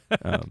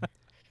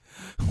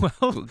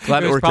 Well,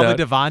 glad it was probably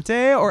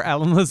Devontae or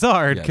Alan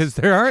Lazard because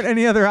there aren't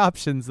any other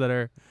options that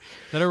are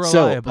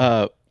reliable.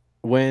 So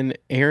when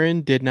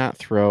Aaron did not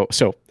throw,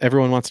 so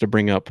everyone wants to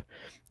bring up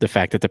the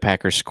fact that the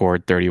Packers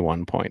scored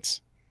 31 points,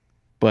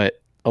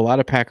 but a lot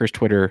of Packers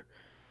Twitter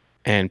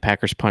and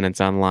Packers pundits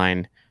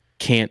online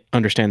can't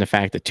understand the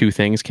fact that two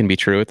things can be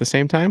true at the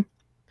same time.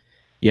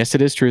 Yes,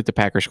 it is true that the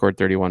Packers scored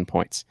 31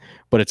 points,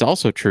 but it's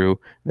also true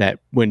that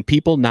when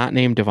people not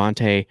named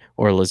Devontae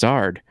or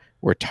Lazard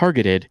were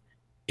targeted,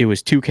 it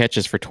was 2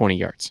 catches for 20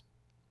 yards.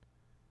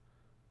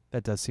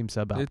 That does seem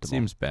suboptimal. It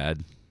seems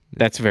bad.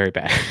 That's very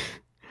bad.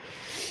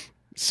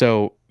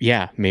 So,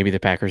 yeah, maybe the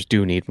Packers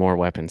do need more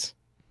weapons.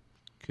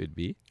 Could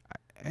be.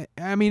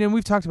 I mean, and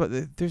we've talked about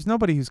there's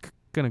nobody who's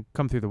going to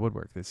come through the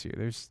woodwork this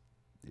year.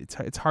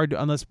 It's hard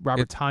to, unless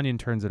Robert Tonyan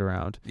turns it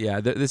around. Yeah,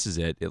 this is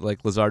it.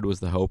 Like Lazard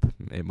was the hope.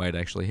 It might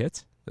actually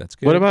hit. That's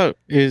good. What about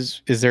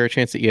is there a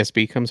chance that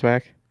ESB comes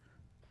back?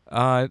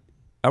 Aren't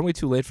we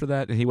too late for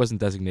that? And he wasn't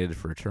designated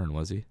for return,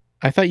 was he?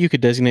 I thought you could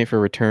designate for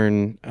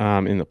return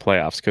in the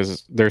playoffs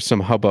because there's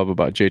some hubbub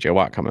about J.J.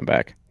 Watt coming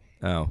back.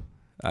 Oh.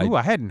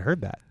 I hadn't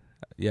heard that.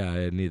 Yeah, I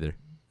hadn't either.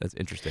 That's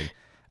interesting.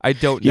 I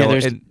don't know.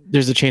 Yeah,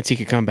 there's a chance he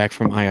could come back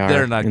from IR.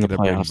 They're not going to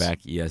bring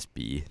back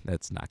ESB.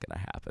 That's not going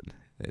to happen.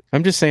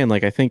 I'm just saying,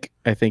 like, I think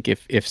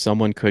if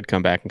someone could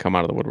come back and come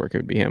out of the woodwork, it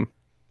would be him.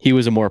 He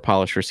was a more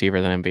polished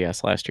receiver than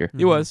MVS last year.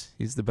 He was.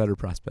 He's the better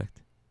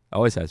prospect.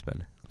 Always has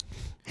been.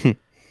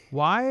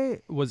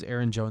 Why was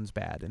Aaron Jones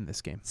bad in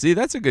this game? See,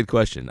 that's a good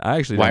question. I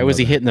actually Why was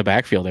he hitting the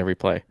backfield every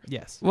play?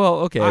 Yes. Well,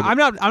 okay. I'm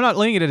not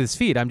laying it at his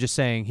feet. I'm just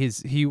saying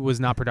he was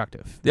not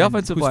productive. The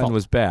offensive line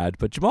was bad,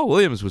 but Jamal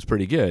Williams was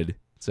pretty good.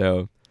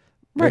 So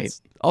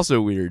that's also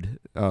weird.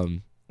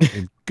 And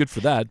good for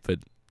that, but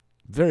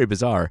very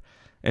bizarre.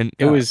 And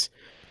it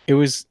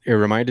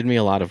reminded me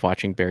a lot of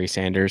watching Barry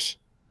Sanders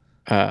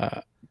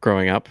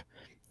growing up,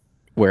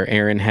 where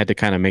Aaron had to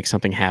kind of make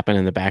something happen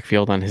in the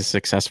backfield on his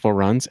successful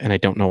runs, and I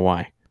don't know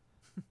why.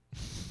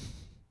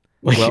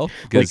 Like, Well,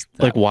 because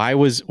why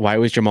was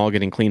Jamal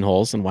getting clean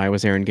holes and why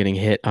was Aaron getting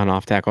hit on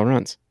off tackle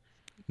runs?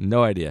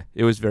 no idea.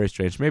 It was very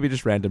strange. Maybe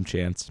just random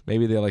chance.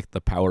 Maybe they like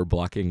the power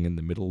blocking in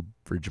the middle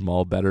for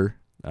Jamal better.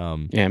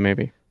 Yeah,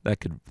 maybe. That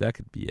could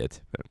be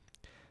it. But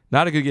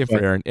not a good game for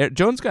Aaron.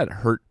 Jones got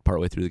hurt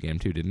partway through the game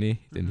too, didn't he?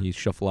 Didn't he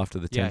shuffle off to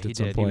the tent at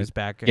some He point? was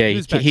back. Yeah,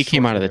 was back he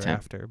came out of the shortly tent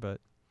after,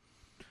 but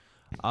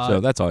So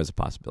that's always a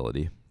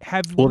possibility.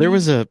 there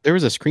was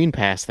a screen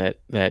pass that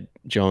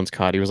Jones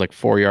caught. He was like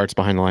 4 yards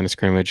behind the line of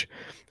scrimmage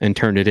and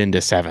turned it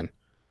into 7.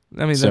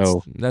 I mean,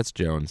 So- that's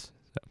Jones.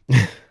 So.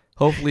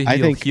 Hopefully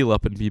he'll heal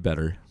up and be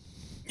better.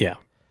 Yeah.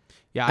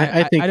 Yeah,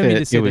 I think I don't mean that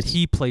to say it was- that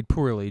he played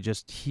poorly.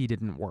 Just he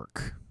didn't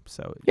work.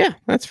 So Yeah,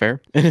 that's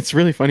fair. And it's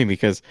really funny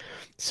because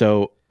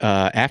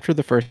after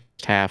the first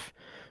half,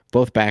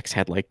 both backs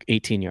had like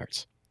 18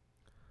 yards.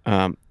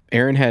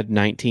 Aaron had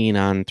 19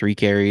 on 3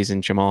 carries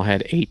and Jamal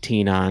had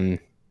 18 on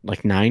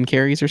like 9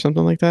 carries or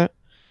something like that.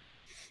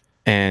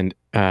 And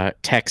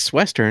Tex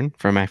Western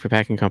from Acme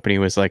Packing Company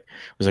was like,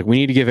 we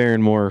need to give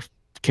Aaron more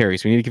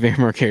carries. We need to give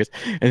Aaron more carries.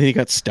 And then he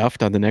got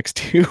stuffed on the next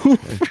 2.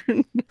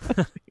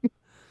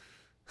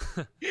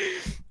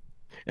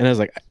 And I was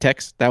like,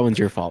 Tex, that one's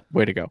your fault.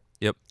 Way to go.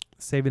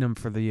 saving him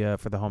for the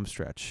home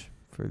stretch.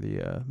 For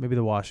the maybe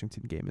the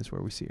Washington game is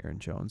where we see Aaron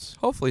Jones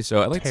Hopefully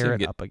so. I'd like to see tear him it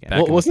get up again. back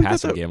in the wasn't that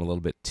passing the- game a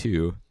little bit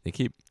too.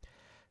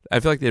 I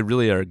feel like they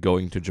really are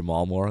going to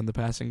Jamal more on the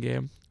passing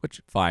game,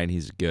 which fine,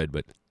 he's good,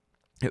 but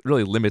it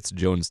really limits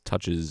Jones'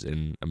 touches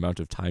and amount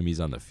of time he's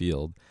on the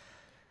field.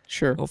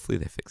 Sure. Hopefully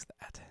they fix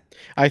that.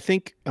 I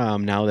think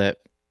now that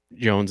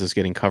Jones is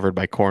getting covered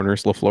by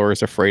corners, LaFleur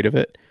is afraid of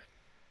it.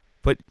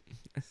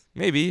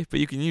 Maybe, but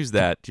you can use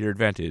that to your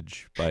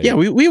advantage. Yeah,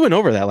 we went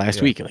over that last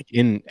Yeah. week, like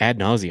in ad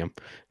nauseum.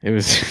 It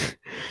was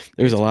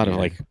there was a lot of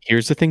weird. like,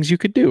 here's the things you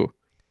could do.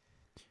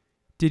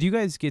 Did you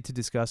guys get to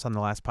discuss on the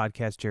last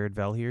podcast Jared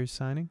Velhier's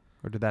signing,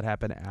 or did that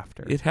happen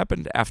after? It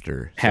happened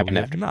after. Happened we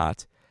have after.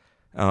 not.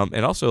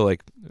 And also,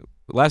 like,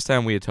 last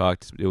time we had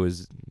talked, it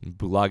was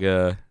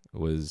Bulaga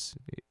was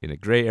in a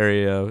gray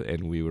area,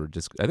 and we were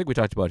just, I think we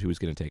talked about who was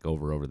going to take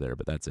over there,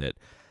 but that's it.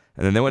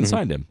 And then they went and Mhm.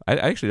 signed him. I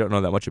actually don't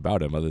know that much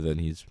about him other than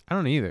he's I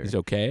don't either.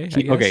 okay. I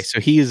Okay, guess. so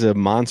he is a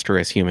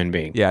monstrous human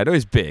being. Yeah, I know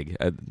he's big.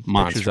 Pictures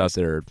Monstrous. out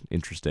there are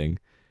interesting.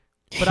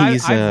 But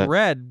He's, I've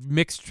read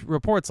mixed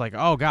reports like,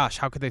 oh gosh,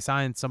 how could they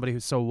sign somebody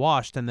who's so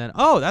washed? And then,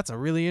 oh, that's a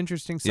really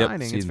interesting Yep,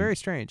 signing. It's seen- very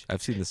strange.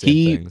 I've seen the same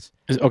He- things.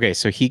 okay,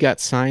 so he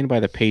got signed by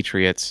the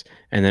Patriots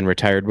and then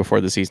retired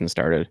before the season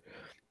started.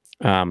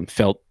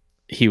 Felt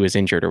he was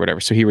injured or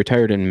whatever, so he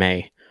retired in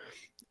May,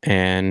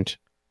 and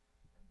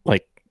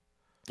like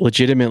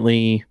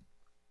legitimately,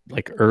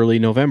 like early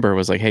November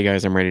was like, hey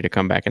guys, I'm ready to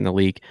come back in the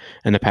league,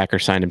 and the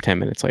Packers signed him 10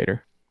 minutes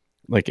later.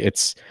 Like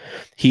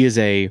he is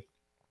a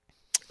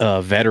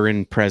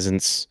veteran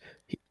presence,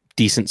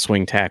 decent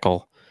swing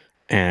tackle,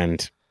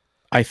 and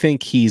I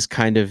think he's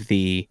kind of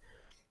the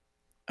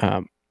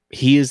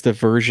he is the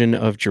version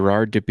of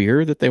Gerard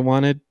DeBeer that they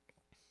wanted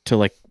to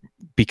like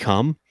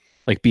become,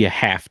 like be a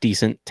half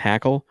decent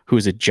tackle who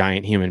is a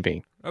giant human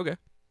being. Okay.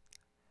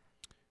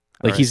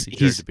 Like All right, he's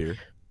Jared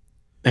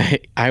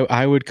DeBeer.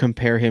 I would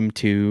compare him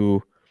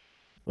to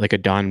like a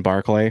Don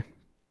Barclay,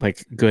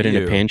 like good in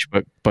Ew. a pinch,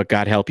 but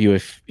God help you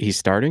if he's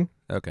starting.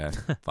 Okay,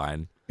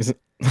 fine.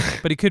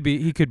 But he could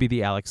be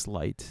the Alex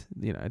Light.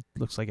 You know, it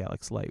looks like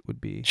Alex Light would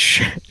be.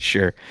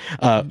 Sure.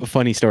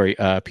 Funny story.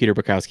 Peter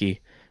Bukowski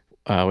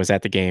was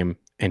at the game,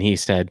 and he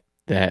said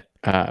that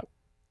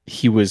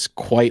he was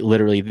quite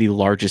literally the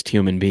largest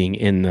human being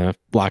in the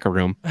locker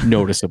room,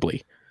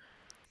 noticeably.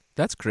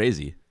 That's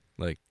crazy.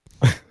 Like,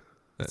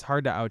 It's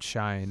hard to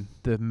outshine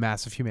the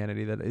massive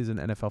humanity that is an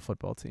NFL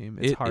football team.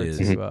 It's It hard is.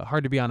 to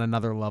hard to be on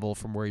another level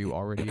from where you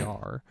already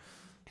are.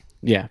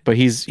 Yeah, but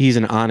he's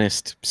an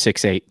honest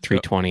 6'8",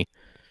 320,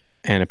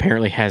 and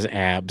apparently has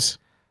abs,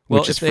 Well,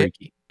 which is if they-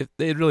 freaky. if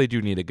they really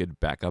do need a good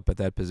backup at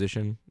that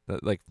position,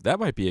 like that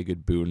might be a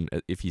good boon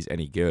if he's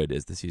any good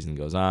as the season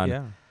goes on.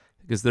 Yeah.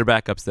 Because their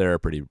backups there are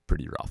pretty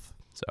rough.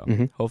 So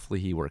Mhm. hopefully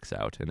he works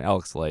out. And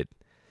Alex Light,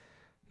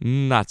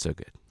 not so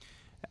good.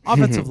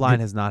 Offensive line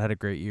has not had a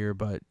great year,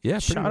 but Yeah,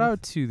 pretty shout rough.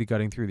 out to the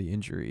gutting through the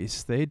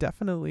injuries. They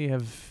definitely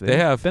have. They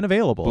have. been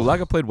available.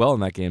 Bulaga played well in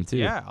that game too.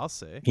 Yeah, I'll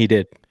say. He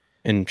did.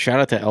 And shout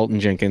out to Elton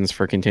Jenkins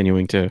for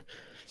continuing to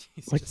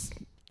He's Like, just,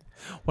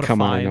 what a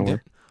come on out of find!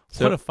 nowhere.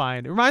 So- What a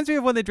find! It reminds me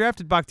of when they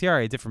drafted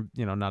Bakhtiari, a different,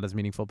 not as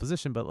meaningful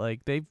position, but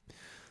like they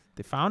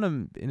found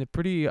him in a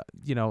pretty,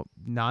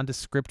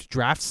 nondescript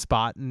draft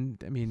spot,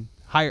 and I mean,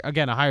 a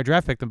higher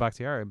draft pick than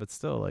Bakhtiari, but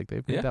still, like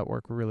they've made Yeah. that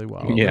work really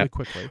well, Yeah. really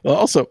quickly. Well,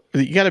 also,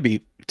 you got to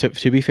be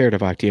fair to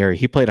Bakhtiari.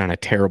 He played on a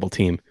terrible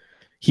team.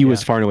 He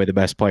was Yeah. far and away the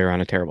best player on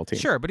a terrible team.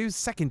 Sure, but he was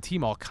second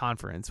team all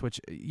conference, which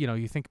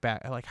you think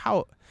back like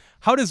how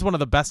does one of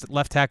the best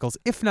left tackles,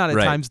 if not at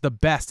Right. times the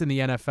best in the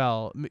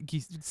NFL,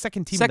 he's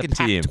second team in Second the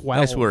team. Pac-12.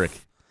 Nice work.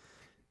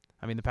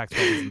 I mean, the Pac-12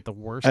 isn't the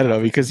worst. I don't know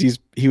offense. because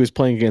he was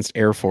playing against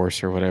Air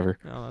Force or whatever.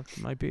 No,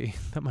 that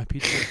might be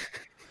true.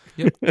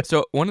 Yep.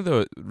 So one of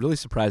the really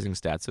surprising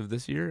stats of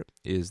this year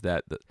is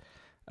that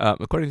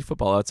According to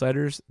Football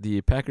Outsiders,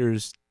 the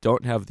Packers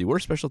don't have the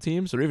worst special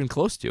teams or even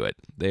close to it.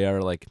 They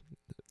are like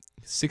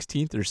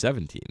 16th or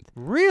 17th.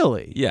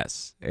 Really?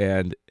 Yes.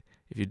 And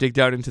if you dig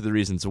down into the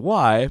reasons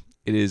why,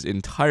 it is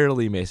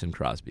entirely Mason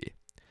Crosby,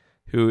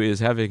 who is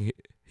having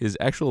his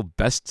actual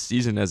best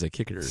season as a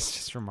kicker. It's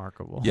just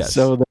remarkable. Yes.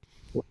 So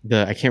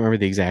the I can't remember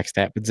the exact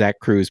stat, but Zach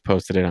Cruz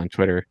posted it on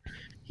Twitter.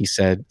 He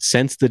said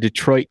since the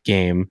Detroit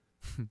game,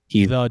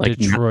 he's The like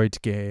Detroit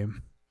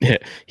game.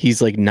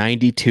 he's like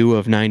 92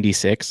 of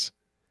 96,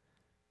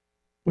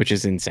 which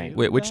is insane.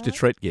 Wait, which That?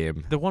 Detroit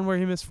game? The one where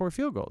he missed 4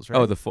 field goals, right?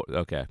 Oh,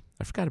 okay.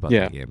 I forgot about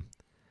Yeah. that game.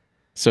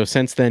 So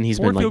since then, he's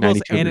 4 been like field goals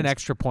 92 and an wins.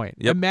 extra point.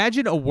 Yep.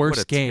 Imagine a worse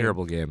What a game.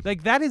 terrible game.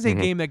 Like, that is a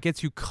Mhm. game that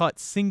gets you cut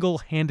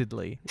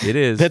single-handedly. It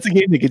is. That's a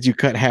game that gets you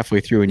cut halfway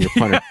through and you're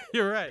punter.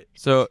 You're right.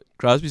 So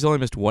Crosby's only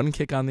missed 1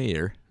 kick on the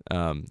year.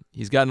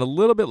 He's gotten a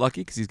little bit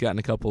lucky because he's gotten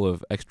a couple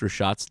of extra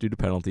shots due to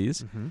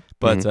penalties.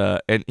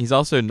 But and he's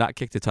also not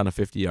kicked a ton of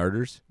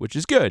 50-yarders, which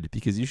is good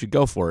because you should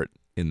go for it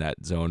in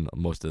that zone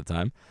most of the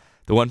time.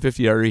 The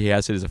 150-yarder he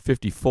has hit is a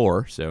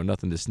 54, so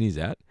nothing to sneeze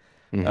at.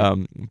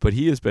 Mhm. But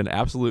he has been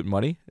absolute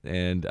money,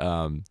 and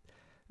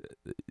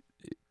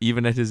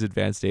even at his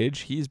advanced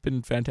age, he's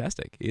been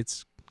fantastic.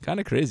 It's kind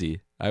of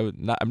crazy. I'm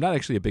not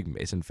actually a big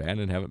Mason fan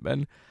and haven't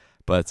been,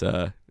 but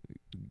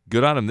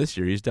good on him this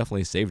year. He's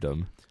definitely saved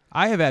him.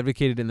 I have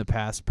advocated in the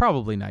past,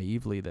 probably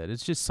naively, that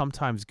it's just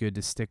sometimes good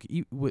to stick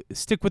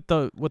with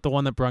the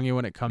one that brung you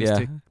when it comes Yeah.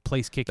 to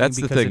place kicking That's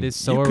the because thing. it is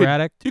so You could-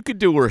 erratic. You could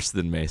do worse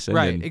than Mason,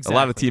 Right, and a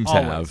lot of exactly. teams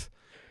Always. have.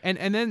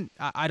 And then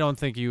I don't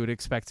think you would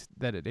expect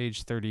that at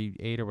age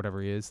 38 or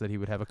whatever he is that he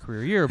would have a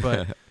career year,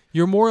 but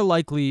you're more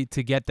likely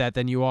to get that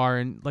than you are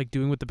in like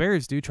doing what the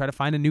Bears do, try to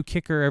find a new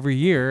kicker every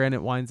year, and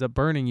it winds up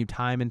burning you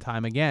time and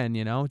time again.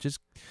 You know, just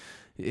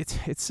it's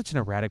such an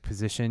erratic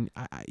position.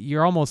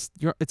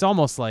 It's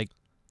almost like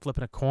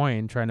flipping a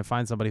coin trying to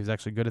find somebody who's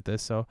actually good at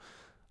this. So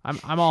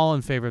I'm all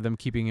in favor of them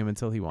keeping him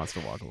until he wants to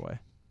walk away.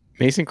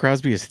 Mason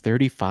Crosby is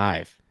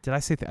 35. Did I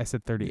say I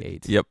said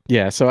 38? Yep.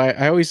 Yeah, so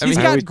I always He's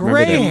I got always remember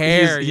gray that-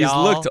 hair. He's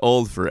y'all. looked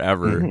old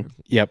forever. Mhm.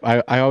 Yep,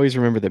 I always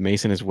remember that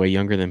Mason is way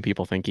younger than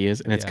people think he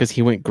is, and it's Yeah. because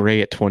he went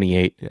gray at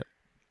 28.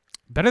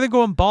 Better than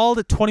going bald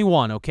at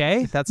 21,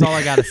 okay? That's all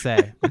I got to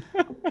say.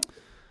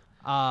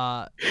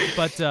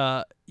 But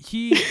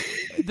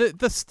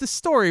the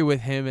story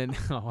with him and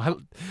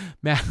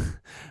Matt,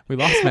 we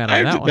lost Matt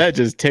on that one. That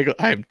just tickled.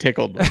 I'm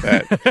tickled with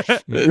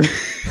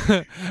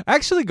that.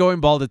 Actually, going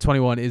bald at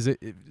 21 is a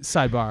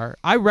sidebar.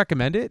 I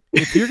recommend it.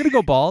 If you're gonna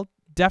go bald,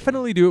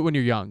 definitely do it when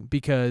you're young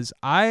because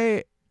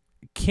I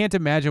can't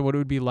imagine what it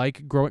would be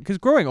like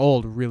growing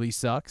old really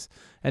sucks.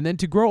 And then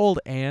to grow old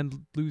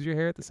and lose your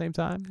hair at the same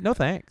time, no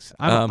thanks.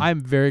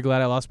 I'm very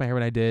glad I lost my hair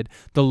when I did.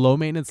 The low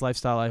maintenance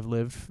lifestyle I've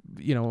lived,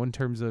 in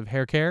terms of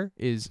hair care,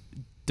 is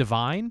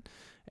divine.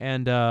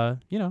 And I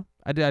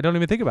don't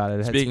even think about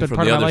it. Speaking it's been from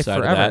part the of my other life side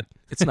forever. of that,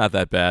 it's not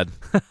that bad.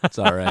 It's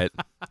all right.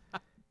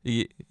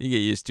 You get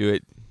used to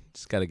it.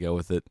 Just got to go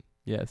with it.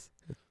 Yes,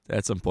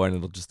 At some point,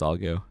 it'll just all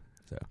go.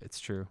 it's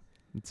true.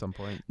 At some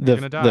point, The you're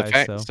gonna die.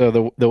 fact,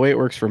 the way it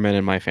works for men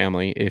in my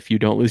family, if you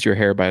don't lose your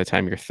hair by the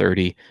time you're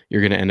 30,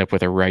 you're going to end up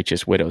with a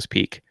righteous widow's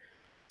peak.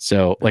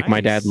 So, like my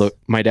dad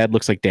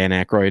looks like Dan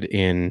Aykroyd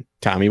in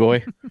Tommy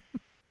Boy.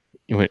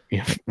 Ray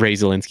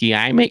Zielinski,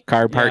 I make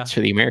car parts for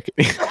the American.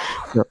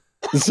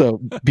 So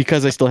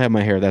because I still have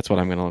my hair, that's what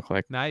I'm going to look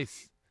like.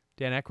 Nice,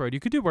 Dan Aykroyd. You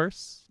could do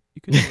worse.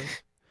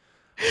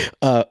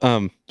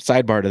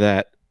 Sidebar to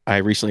that, I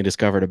recently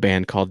discovered a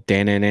band called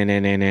Dan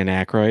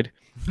Aykroyd.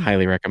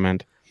 Highly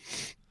recommend.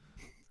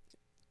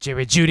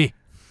 Jerry Judy,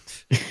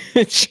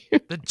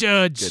 the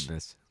judge.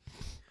 Goodness.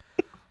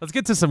 Let's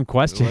get to some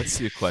questions. Let's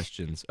do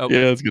questions. Oh,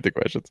 Yeah, let's get the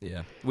questions.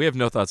 yeah. We have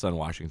no thoughts on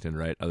Washington,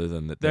 right? Other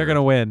than that They're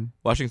gonna win.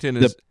 Washington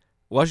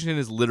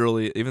is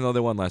literally, even though they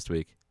won last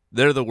week,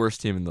 they're the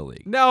worst team in the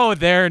league. No,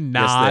 they're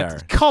not. are.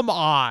 Come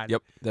on.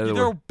 Yep,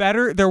 They're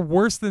better. They're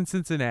worse than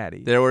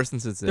Cincinnati. They're worse than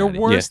Cincinnati.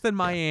 They're worse Yeah. than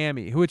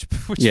Miami, which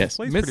Yes.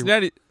 plays pretty.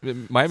 Cincinnati,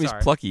 Miami's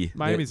Sorry. plucky.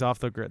 Miami's off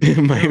the grid.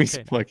 They're Miami's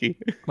okay. plucky.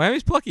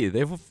 Miami's plucky.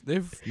 They've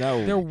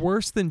now. They're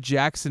worse than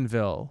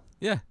Jacksonville.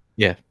 yeah.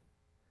 Yeah.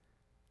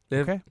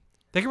 They've Okay.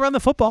 They can run the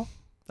football.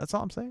 That's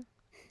all I'm saying.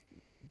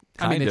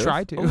 I mean, kind they of,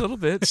 tried to. a little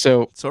bit,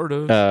 So sort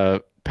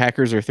of.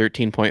 Packers are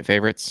 13-point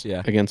favorites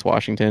Yeah. against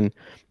Washington,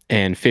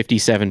 and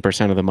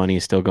 57% of the money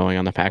is still going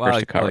on the Packers Well, I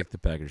to cover. like the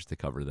Packers to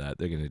cover that.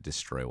 They're going to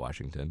destroy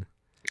Washington.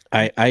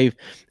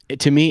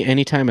 To me,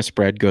 anytime a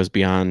spread goes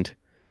beyond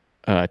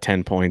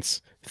 10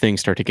 points,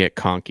 things start to get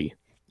conky,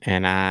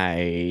 and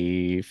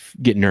I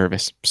get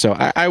nervous. So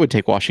I would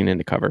take Washington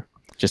to cover,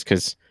 just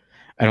because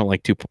I don't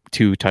like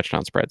two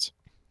touchdown spreads.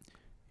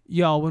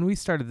 Y'all, when we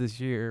started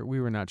this year,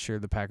 we were not sure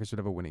the Packers would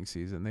have a winning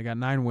season. They got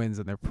 9 wins,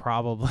 and they're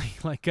probably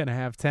gonna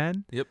have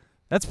 10. Yep.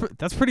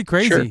 That's pretty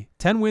crazy. Sure.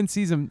 10-win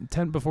season,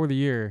 10 before the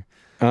year.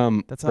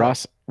 That's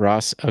Ross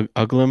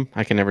Uglum.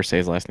 I can never say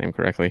his last name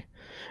correctly.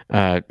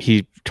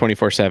 He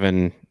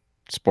 24/7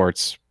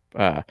 Sports.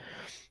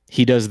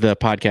 He does the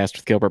podcast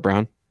with Gilbert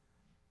Brown,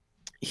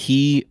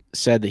 he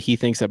said that he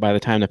thinks that by the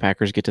time the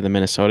Packers get to the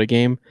Minnesota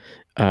game,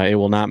 it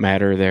will not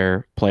matter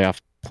their playoff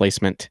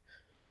placement,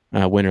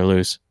 win or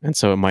lose, and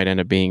so it might end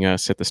up being a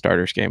sit the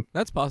starters game.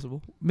 That's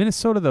possible.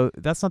 Minnesota, though,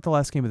 that's not the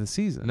last game of the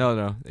season.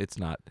 No, it's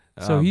not.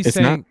 So he's It's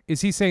saying, is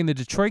he saying the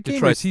Detroit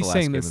game, or is Detroit's he the last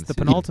saying game it's of the the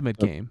season. penultimate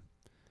game?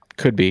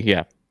 Could be,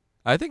 yeah.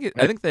 I think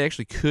they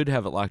actually could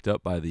have it locked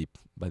up by the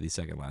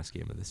second last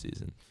game of the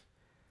season.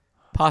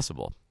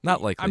 Possible,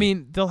 not likely. I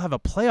mean, they'll have a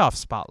playoff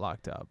spot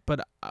locked up,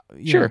 but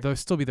you know, there'll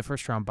still be the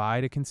first round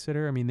bye to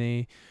consider. I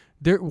mean,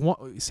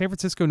 San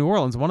Francisco, New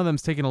Orleans, one of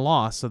them's taking a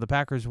loss, so the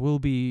Packers will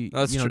be.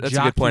 That's you know, that's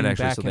a good point jockeying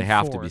actually. back So they and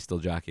have to be forth. still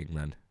jockeying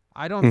then.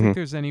 I don't think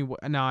there's any.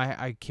 No,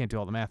 I can't do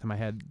all the math in my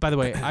head. By the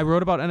way, I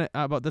wrote about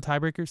the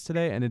tiebreakers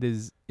today, and it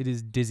is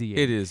dizzying.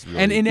 It is, really.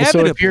 And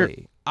so if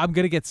inevitably, I'm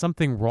gonna get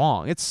something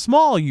wrong. It's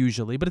small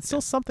usually, but it's still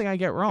something I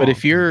get wrong. But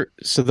if you're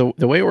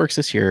the way it works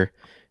this year,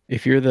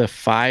 if you're the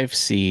 5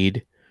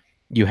 seed,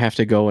 you have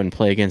to go and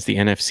play against the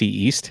NFC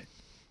East.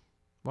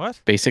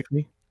 What?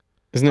 Basically,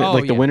 isn't it Oh,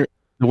 like the yeah. winner?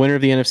 The winner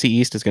of the NFC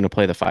East is going to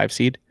play the 5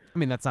 seed. I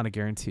mean, that's not a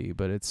guarantee,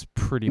 but it's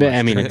pretty Yeah, much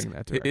I mean, trending that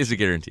it direction. is a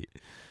guarantee.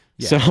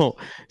 Yeah.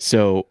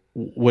 So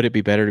would it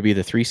be better to be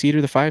the 3 seed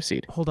or the 5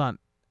 seed? Hold on.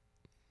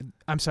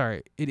 I'm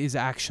sorry. It is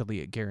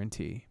actually a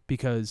guarantee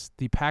because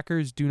the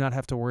Packers do not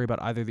have to worry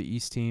about either the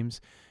East teams,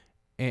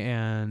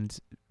 and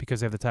because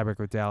they have the tiebreaker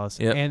with Dallas,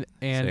 Yep.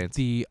 and Saints.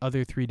 the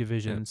other 3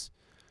 divisions,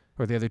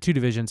 or the other 2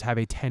 divisions, have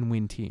a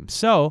 10-win team.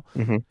 So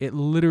Mhm. it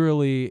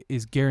literally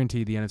is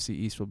guaranteed the NFC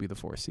East will be the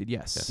 4 seed.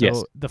 Yes. Yes. So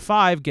Yes. the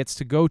 5 gets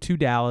to go to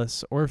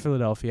Dallas or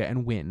Philadelphia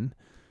and win,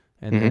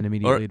 and then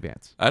immediately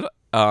advance.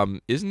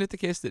 Isn't it the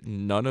case that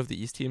none of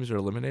the East teams are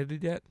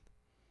eliminated yet?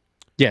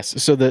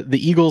 Yes. So the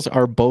Eagles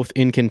are both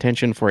in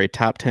contention for a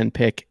top 10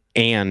 pick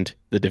and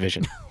the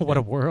division. What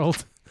a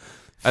world.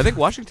 I think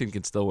Washington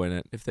can still win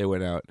it if they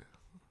win out,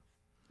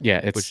 Yeah,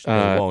 it's which they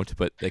won't,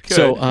 but they could.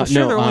 so Well,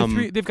 sure, no. they're only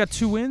 3. They've got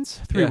 2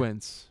 wins, 3 Yeah.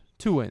 wins,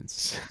 2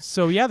 wins.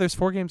 So yeah, there's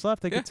 4 games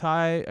left. They Yeah. could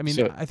tie. I mean,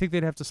 So- I think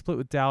they'd have to split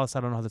with Dallas.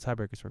 I don't know how the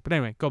tiebreakers work, but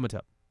anyway, go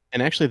Mattel.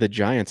 And actually, the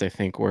Giants, I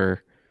think,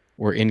 were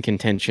in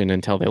contention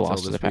until they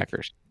lost to this the week.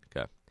 Packers.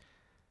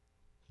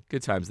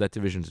 Good times. That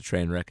division's a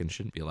train wreck and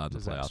shouldn't be allowed in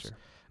the playoffs. Disaster.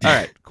 All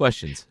right,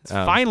 questions. Let's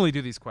finally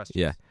do these questions.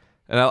 Yeah,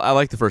 and I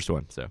like the first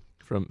one. So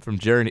from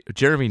Jeremy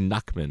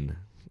Nuckman,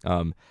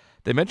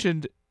 they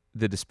mentioned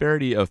the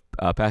disparity of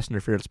pass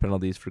interference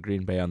penalties for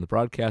Green Bay on the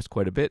broadcast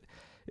quite a bit.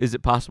 Is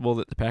it possible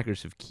that the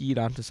Packers have keyed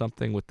onto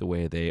something with the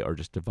way they or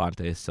just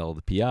Devontae sell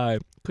the PI?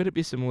 Could it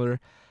be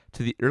similar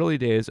to the early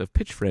days of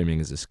pitch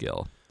framing as a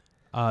skill?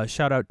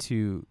 Shout out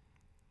to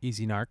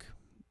Easy Narc.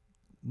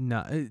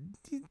 No,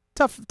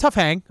 tough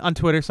hang on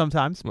Twitter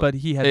sometimes, but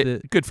he had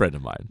the Good friend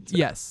of mine. So,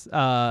 yes.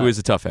 who is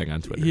a tough hang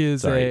on Twitter. He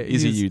is Sorry,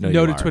 Easy, he's you know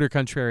noted you are. Twitter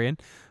contrarian,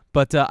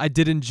 but I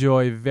did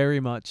enjoy very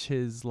much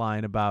his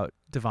line about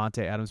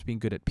Devontae Adams being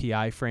good at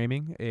PI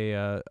framing,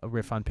 a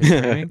riff on pitch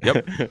framing.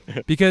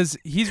 Yep. Because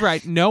he's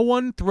right. No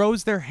one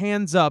throws their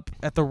hands up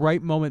at the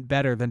right moment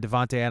better than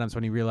Devontae Adams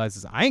when he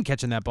realizes I ain't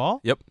catching that ball.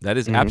 Yep, that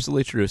is Mhm.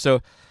 absolutely true.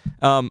 So,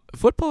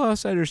 Football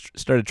Outsiders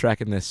started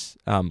tracking this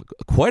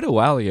quite a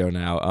while ago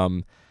now,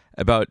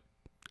 about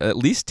at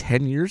least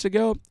 10 years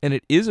ago, and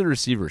it is a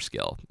receiver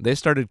skill. They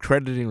started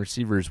crediting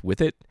receivers with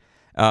it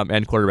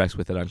and quarterbacks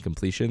with it on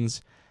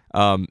completions,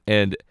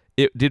 and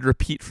it did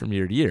repeat from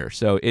year to year.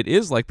 So it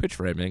is like pitch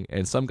framing,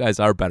 and some guys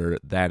are better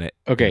than it.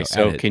 Okay,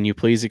 so at it. can you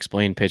please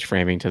explain pitch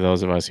framing to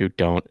those of us who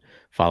don't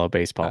follow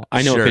baseball?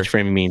 I know sure. what pitch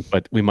framing means,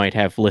 but we might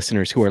have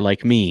listeners who are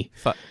like me.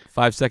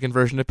 5-second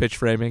version of pitch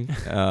framing,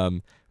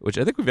 which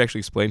I think we've actually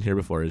explained here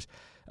before, is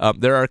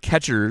there are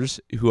catchers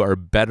who are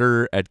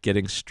better at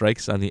getting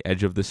strikes on the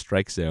edge of the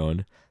strike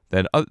zone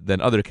than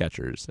other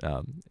catchers.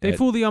 They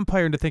fool the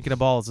umpire into thinking a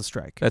ball is a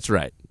strike. That's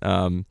right.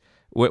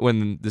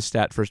 When the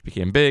stat first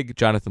became big,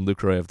 Jonathan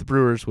Lucroy of the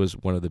Brewers was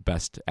one of the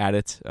best at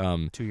it.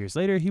 2 years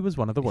later, he was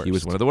one of the worst. He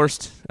was one of the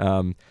worst.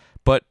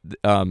 But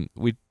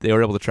they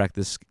were able to track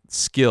this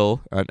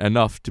skill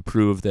enough to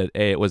prove that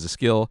A, it was a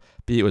skill,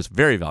 B, it was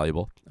very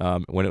valuable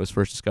when it was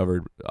first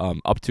discovered,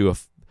 up to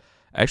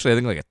actually I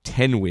think like a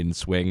 10-win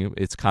swing.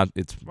 It's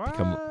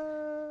become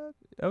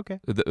Okay.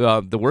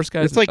 the worst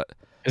guys. It's like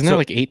Isn't So- that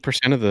like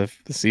 8% of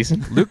the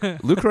season?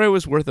 Lucroy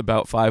was worth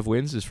about 5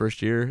 wins his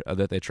first year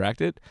that they tracked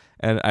it,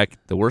 and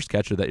the worst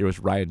catcher that year was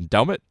Ryan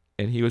Delmet,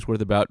 and he was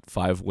worth about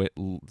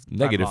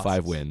negative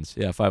 5 wins.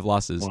 Yeah, 5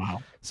 losses.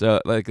 Wow.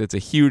 So like it's a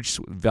huge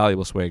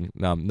valuable swing.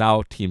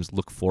 Now teams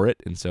look for it,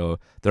 and so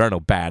there are no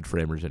bad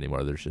framers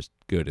anymore. There's just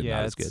good and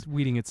not as it's good.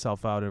 weeding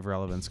itself out of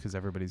relevance because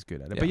everybody's good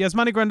at it. Yeah. But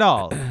Yasmani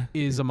Grandal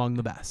is among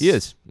the best. He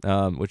is,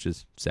 which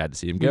is sad to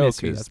see him We go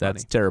miss you, because Yasmani.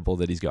 that's terrible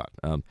that he's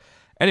gone.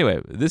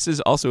 Anyway, this is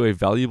also a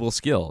valuable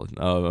skill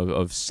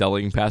of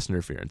selling pass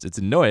interference. It's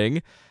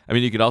annoying. I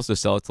mean, you could also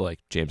sell it to like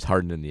James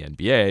Harden in the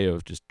NBA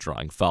of just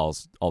drawing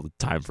fouls all the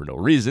time for no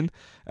reason.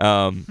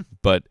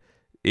 But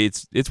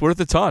it's worth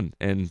a ton.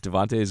 And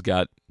Devontae's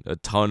got a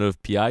ton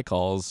of PI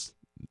calls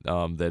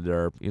that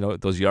are,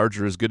 those yards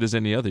are as good as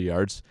any other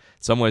yards.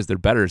 In some ways, they're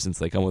better since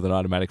they come with an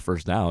automatic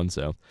first down.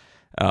 So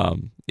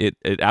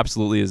It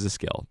absolutely is a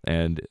skill,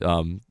 and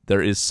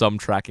there is some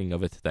tracking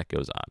of it that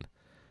goes on.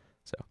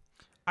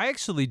 I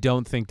actually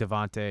don't think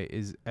Devontae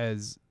is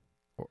as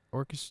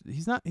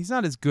he's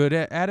not as good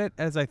at it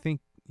as I think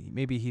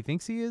maybe he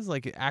thinks he is,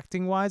 like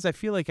acting wise. I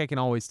feel like I can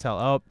always tell,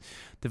 oh,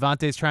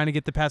 Devontae's trying to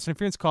get the pass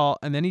interference call,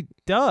 and then he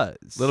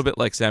does. A little bit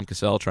like Sam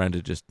Cassell trying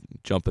to just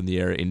jump in the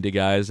air into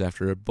guys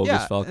after a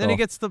bogus foul call. And he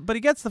gets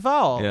the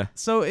foul. Yeah.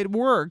 So it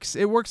works.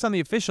 It works on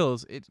the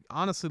officials. It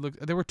honestly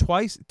there were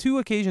two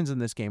occasions in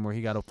this game where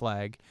he got a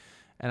flag,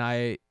 and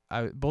I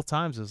both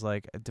times it was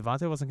like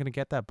Devontae wasn't going to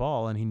get that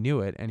ball, and he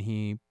knew it, and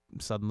he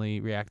suddenly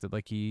reacted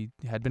like he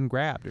had been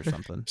grabbed or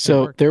something.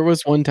 So there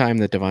was one time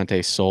that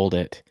Devontae sold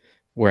it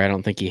where I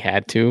don't think he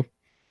had to.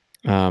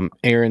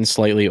 Aaron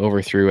slightly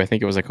overthrew. I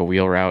think it was like a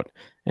wheel route,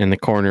 and the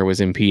corner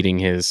was impeding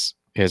his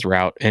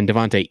route. And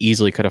Devontae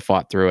easily could have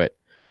fought through it,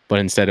 but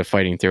instead of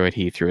fighting through it,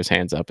 he threw his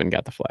hands up and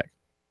got the flag.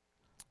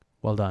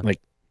 Well done.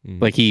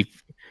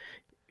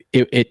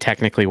 It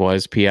technically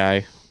was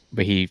PI,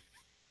 but he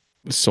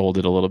sold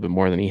it a little bit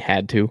more than he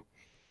had to.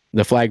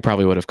 The flag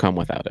probably would have come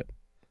without it.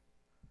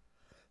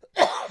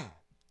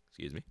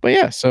 Excuse me. But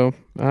yeah, so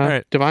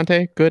right.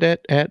 Devontae, good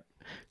at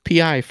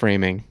PI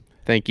framing.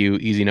 Thank you,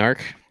 Easy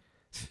Narc.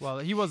 Well,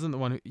 he wasn't the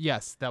one who.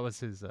 Yes, that was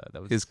his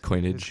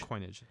coinage. His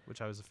coinage,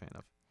 which I was a fan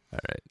of. All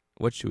right,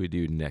 what should we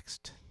do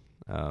next?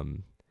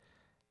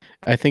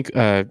 I think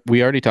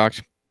we already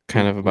talked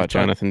kind of about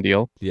Jonathan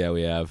Deal. Yeah,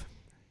 we have.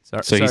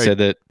 So he said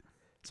that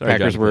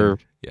Packers Jonathan. were.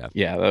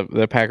 Yeah.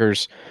 The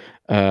Packers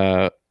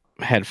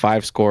had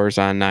 5 scores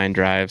on 9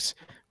 drives.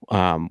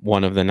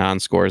 One of the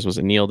non-scores was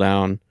a kneel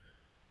down.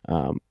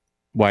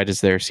 Why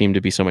does there seem to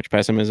be so much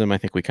pessimism? I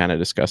think we kind of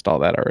discussed all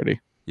that already.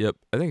 Yep.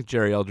 I think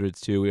Jerry Eldredge,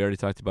 too. We already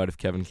talked about if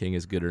Kevin King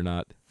is good or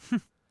not.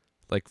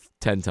 Like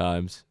 10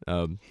 times.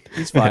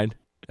 He's fine.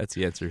 That's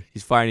the answer.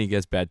 He's fine. He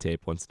gets bad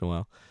tape once in a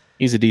while.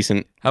 He's a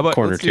decent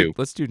corner, too.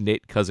 Let's do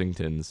Nate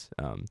Cousington's.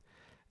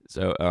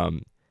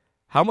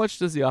 How much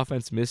does the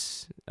offense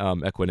miss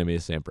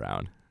Equanimeous St.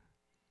 Brown?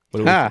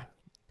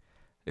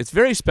 It's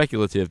very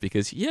speculative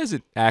because he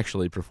hasn't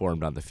actually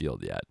performed on the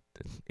field yet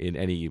in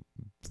any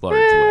large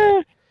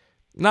way.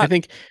 I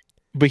think,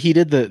 but he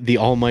did the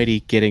almighty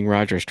getting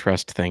Rodgers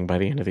trust thing by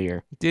the end of the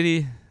year. Did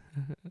he?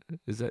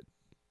 Is that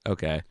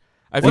okay?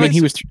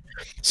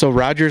 So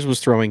Rodgers was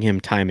throwing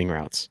him timing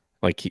routes,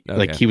 like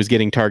he was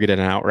getting targeted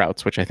on out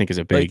routes, which I think is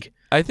a big.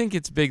 I think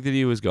it's big that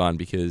he was gone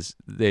because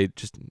they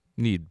just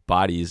need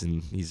bodies,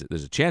 and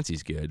there's a chance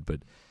he's good,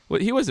 but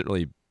he wasn't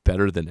really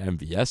better than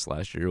MVS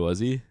last year, was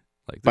he?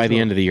 Like by the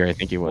end of the year, I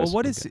think he was. Well,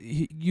 what is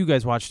you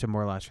guys watched him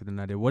more last year than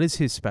I did? What is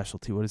his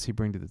specialty? What does he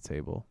bring to the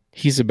table?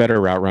 He's a better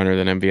route runner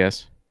than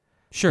MVS.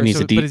 Sure,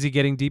 but is he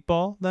getting deep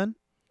ball then?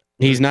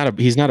 He's not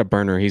a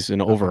burner. He's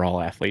an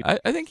overall athlete.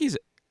 I think he's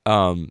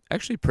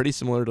actually pretty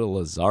similar to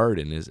Lazard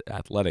in his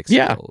athletic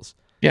skills.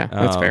 Yeah,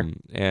 that's fair.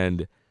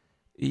 And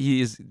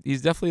he's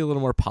definitely a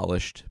little more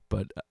polished,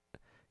 but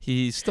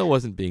he still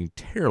wasn't being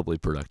terribly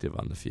productive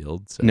on the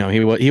field. So. No,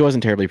 he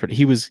wasn't terribly productive.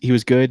 He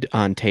was good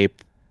on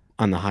tape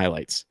on the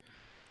highlights.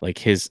 Like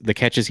the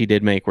catches he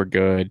did make were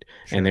good,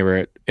 and they were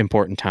at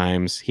important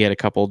times. He had a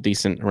couple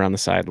decent around the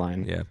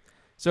sideline. Yeah.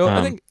 So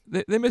I think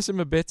they miss him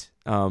a bit,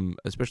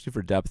 especially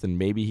for depth, and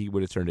maybe he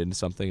would have turned into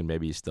something, and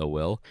maybe he still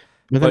will.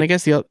 But then I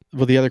guess the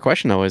other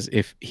question, though, is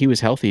if he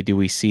was healthy, do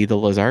we see the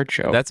Lazard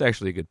show? That's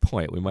actually a good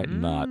point. We might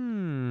not.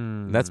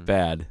 That's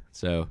bad.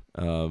 So,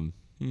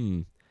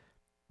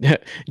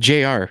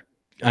 JR,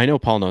 I know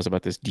Paul knows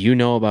about this. Do you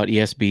know about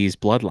ESB's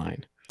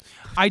Bloodline?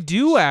 I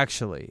do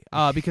actually,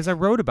 because I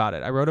wrote about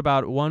it. I wrote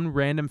about one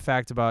random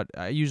fact about,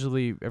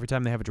 usually every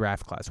time they have a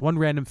draft class, one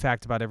random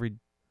fact about every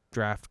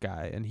draft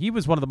guy. And he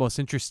was one of the most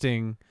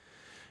interesting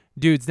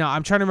dudes. Now,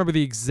 I'm trying to remember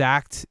the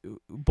exact,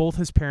 both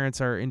his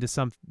parents are into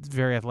some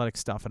very athletic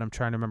stuff, and I'm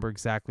trying to remember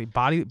exactly.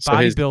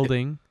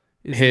 Bodybuilding.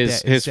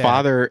 His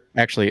father,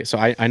 actually, so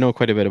I know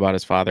quite a bit about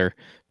his father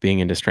being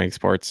into strength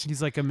sports.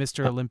 He's like a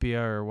Mr.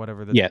 Olympia or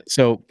whatever.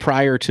 So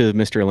prior to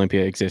Mr.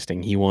 Olympia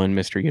existing, he won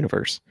Mr.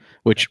 Universe,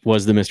 which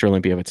was the Mr.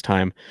 Olympia of its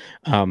time.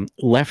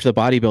 Left the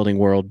bodybuilding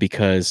world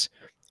because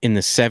in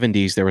the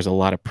 70s, there was a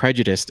lot of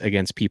prejudice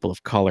against people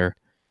of color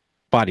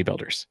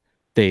bodybuilders.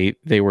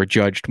 They were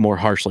judged more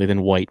harshly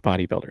than white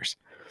bodybuilders.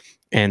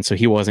 And so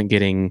he wasn't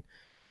getting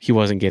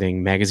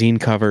magazine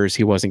covers.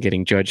 He wasn't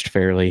getting judged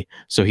fairly.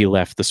 So he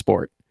left the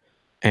sport.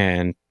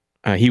 And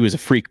he was a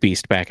freak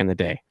beast back in the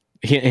day.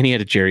 He had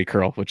a Jerry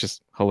curl, which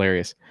is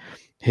hilarious.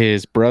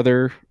 His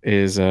brother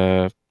is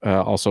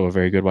also a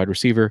very good wide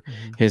receiver.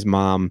 Mm-hmm. His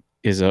mom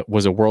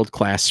was a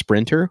world-class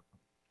sprinter.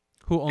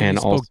 Who only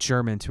spoke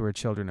German to her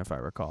children, if I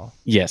recall.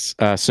 Yes.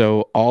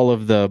 So all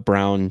of the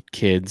Brown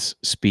kids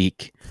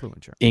speak fluent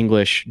German.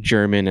 English,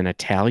 German, and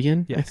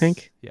Italian, yes. I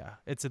think. Yeah.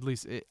 It's at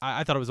least,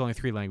 I thought it was only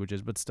 3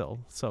 languages, but still.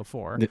 So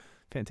 4.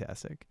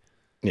 Fantastic.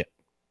 Yeah.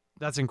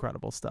 That's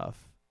incredible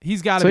stuff.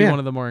 He's got to be one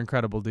of the more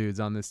incredible dudes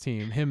on this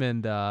team. Him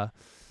and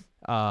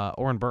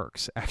Oren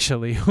Burks,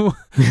 actually.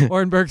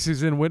 Oren Burks,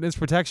 who's in witness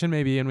protection,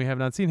 maybe, and we have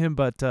not seen him,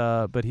 but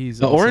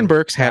he's. Oren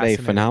Burks had a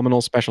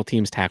phenomenal special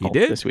teams tackle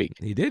this week.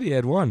 He did. He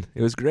had one.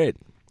 It was great.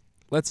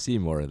 let's see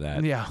more of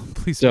that. Yeah,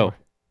 please. So,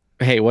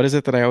 hey, what is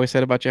it that I always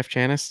said about Jeff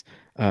Janis?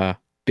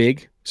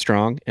 Big,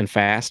 strong, and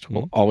fast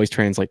will always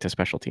translate to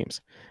special teams.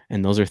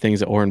 And those are things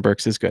that Oren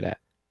Burks is good at.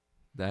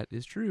 That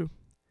is true.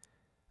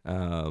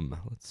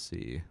 Let's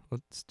see.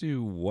 Let's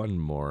do one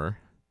more.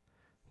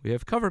 We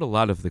have covered a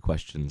lot of the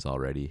questions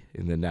already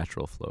in the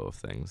natural flow of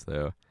things,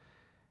 though.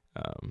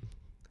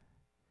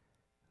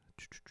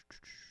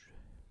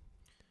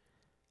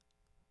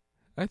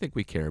 I think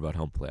we care about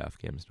home playoff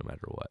games no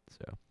matter what,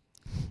 so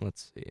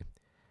let's see.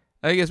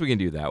 I guess we can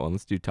do that one.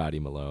 Let's do Toddy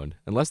Malone.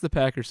 Unless the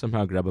Packers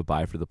somehow grab a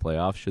bye for the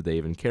playoffs, should they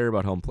even care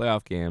about home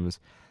playoff games?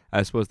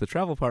 I suppose the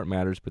travel part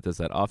matters, but does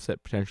that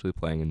offset potentially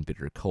playing in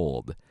bitter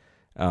cold?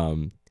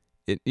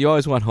 You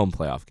always want home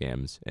playoff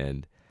games,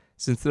 and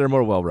since they're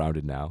more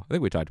well-rounded now, I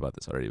think we talked about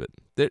this already,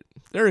 but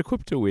they're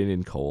equipped to win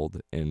in cold,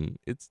 and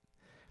it's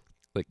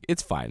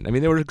fine. I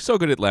mean, they were so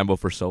good at Lambeau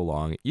for so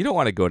long. You don't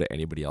want to go to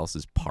anybody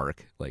else's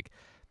park. Like,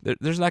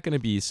 there's not going to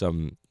be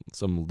some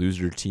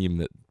loser team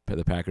that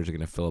the Packers are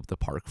going to fill up the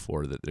park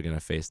for that they're going to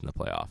face in the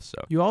playoffs.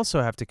 So You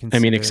also have to consider.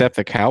 I mean, except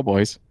the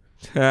Cowboys.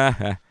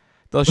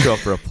 they'll show up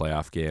for a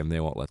playoff game. They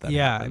won't let that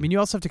Yeah, happen. I mean, you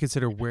also have to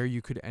consider where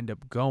you could end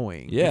up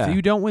going. Yeah. If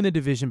you don't win the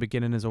division but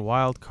get in as a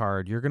wild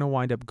card, you're going to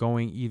wind up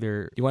going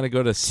either You want to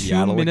go to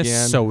Seattle to again?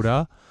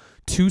 Minnesota,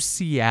 to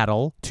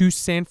Seattle, to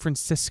San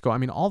Francisco. I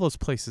mean, all those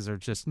places are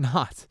just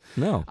not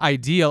No.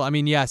 ideal. I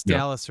mean, yes, No.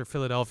 Dallas or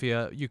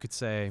Philadelphia, you could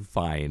say.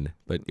 Fine.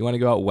 But you want to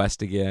go out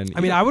west again?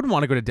 I mean, I wouldn't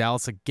want to go to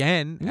Dallas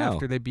again No.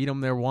 after they beat them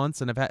there once,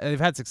 and they've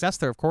had success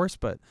there, of course,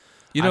 but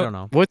I know, don't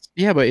know. But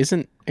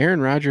isn't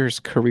Aaron Rodgers'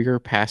 career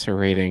passer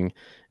rating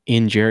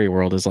in Jerry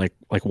World is like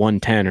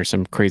 110 or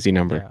some crazy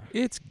number?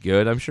 Yeah. it's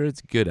good. I'm sure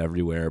it's good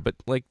everywhere. But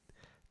like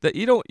that,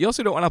 you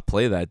also don't want to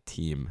play that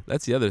team.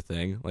 That's the other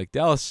thing. Like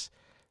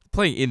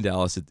playing in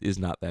Dallas is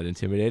not that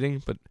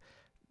intimidating. But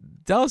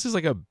Dallas is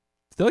they're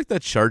like the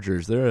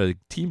Chargers. They're a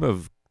team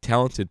of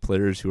talented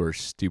players who are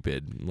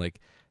stupid. Like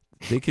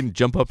they can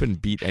jump up and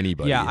beat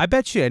anybody. Yeah, I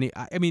bet you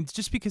I mean,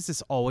 just because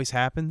this always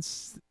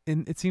happens,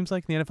 it seems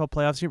like in the NFL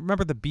playoffs. You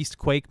remember the Beast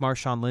Quake,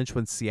 Marshawn Lynch,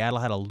 when Seattle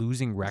had a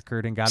losing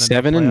record and got into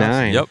the 7-9.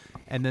 playoffs? Yep.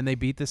 And then they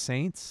beat the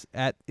Saints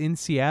in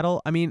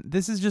Seattle. I mean,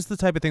 this is just the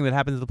type of thing that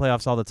happens in the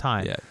playoffs all the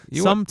time.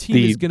 Yeah. Some team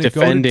is going to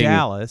go to defending-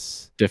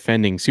 Dallas.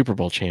 Defending Super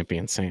Bowl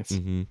champion Saints.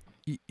 Mm-hmm.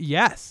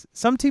 Yes,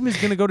 some team is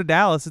going to go to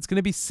Dallas. It's going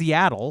to be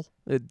Seattle.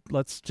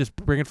 Let's just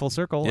bring it full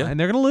circle, Yeah. and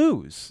they're going to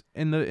lose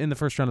in the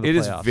first round of the It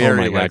is playoffs. very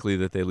Oh my God. likely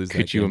that they lose.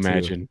 Could that you game, too.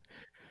 imagine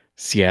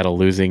Seattle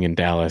losing in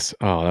Dallas?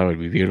 Oh, that would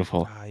be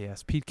beautiful. Ah,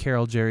 yes, Pete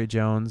Carroll, Jerry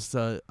Jones,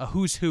 a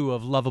who's who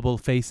of lovable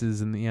faces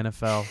in the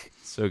NFL.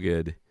 So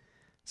good.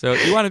 So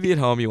you want to be at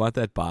home. You want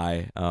that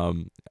bye.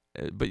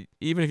 But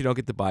even if you don't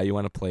get the bye, you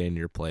want to play in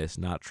your place,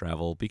 not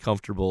travel. Be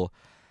comfortable.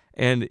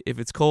 And if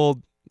it's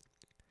cold,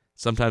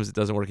 sometimes it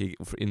doesn't work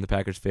in the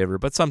Packers' favor,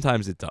 but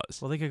sometimes it does.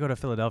 Well, they could go to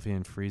Philadelphia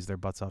and freeze their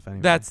butts off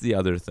anyway. That's the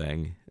other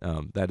thing.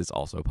 That is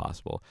also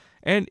possible.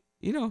 And,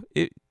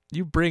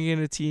 you bring in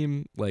a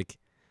team like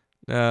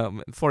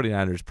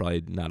 49ers,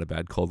 probably not a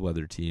bad cold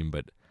weather team,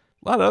 but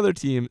a lot of other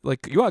teams,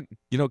 like you want,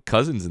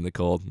 Cousins in the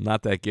cold,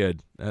 not that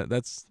good.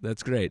 That's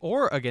great.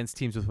 or against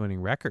teams with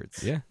winning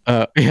records. Yeah.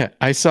 Yeah,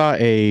 I saw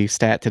a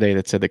stat today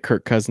that said that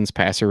Kirk Cousins'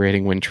 passer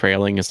rating when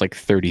trailing is like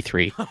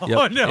 33. Yep,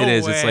 Oh, no it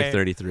is. It's like way.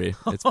 33.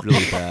 It's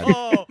really bad.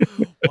 Oh,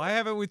 why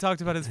haven't we talked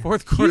about his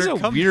fourth quarter? He's a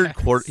comebacks? weird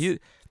quarter. He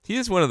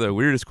is one of the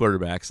weirdest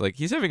quarterbacks. Like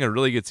he's having a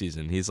really good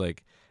season. He's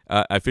like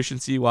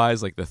efficiency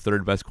wise, like the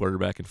third best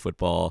quarterback in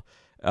football.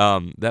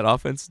 That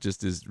offense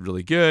just is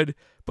really good.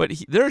 But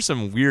there are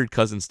some weird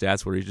cousin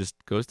stats where he just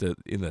goes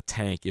in the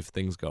tank if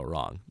things go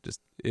wrong. Just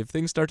if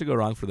things start to go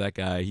wrong for that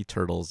guy, he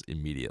turtles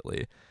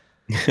immediately.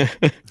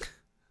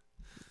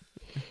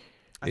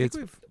 I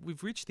think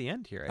we've reached the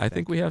end here. I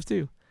think we have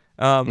too.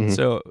 Mhm.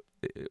 So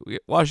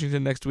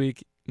Washington next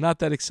week, not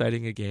that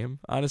exciting a game,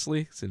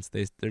 honestly, since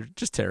they're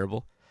just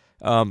terrible.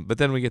 But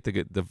then we get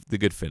the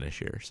good finish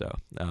here. So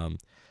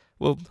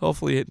well,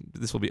 hopefully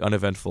this will be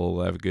uneventful.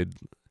 We'll have a good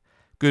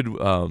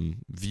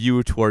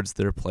view towards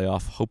their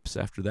playoff hopes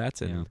after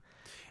that. And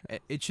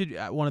It should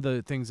one of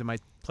the things in my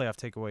playoff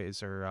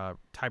takeaways or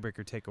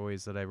tiebreaker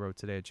takeaways that I wrote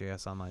today at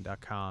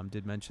jsonline.com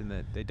did mention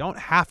that they don't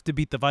have to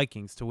beat the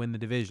Vikings to win the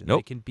division. Nope.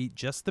 They can beat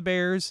just the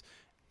Bears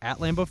at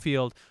Lambeau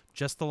Field,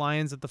 just the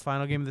Lions at the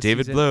final game of the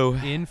David season Blow.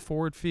 in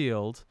Ford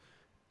Field,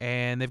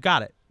 and they've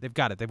got it.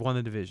 They've won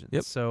the division.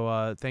 Yep.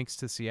 So thanks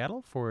to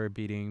Seattle for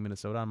beating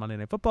Minnesota on Monday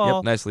Night Football.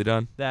 Yep, nicely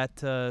done. That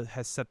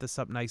has set this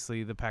up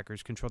nicely. The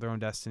Packers control their own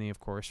destiny, of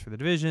course, for the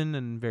division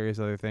and various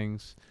other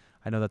things.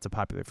 I know that's a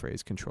popular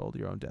phrase, control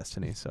your own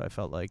destiny. So I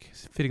felt like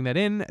fitting that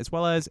in, as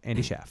well as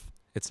Andy Schaff.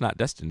 It's not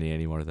destiny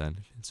anymore then.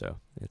 So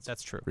it's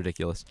That's true.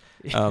 ridiculous.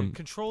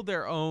 Controlled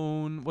their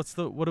own. What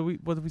do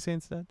we say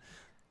instead?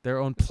 Their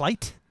own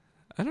plight.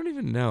 I don't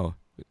even know.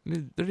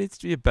 There needs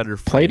to be a better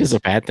phrase. Plate is a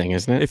bad thing,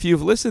 isn't it? If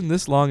you've listened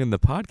this long in the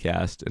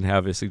podcast and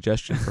have a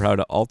suggestion for how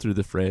to alter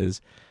the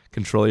phrase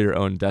 "control your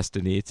own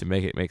destiny" to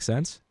make it make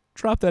sense,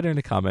 drop that in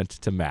a comment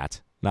to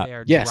Matt. Not They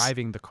are Yes.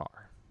 driving the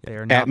car. They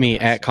are At not me,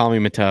 the at passenger. Call Me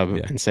Matub,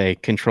 Yeah. and say,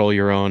 control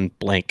your own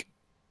blank.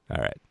 all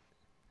right.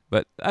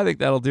 But I think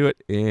that'll do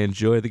it.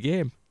 Enjoy the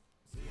game.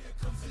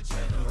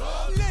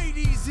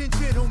 Ladies and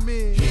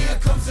gentlemen, here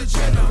comes the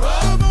general.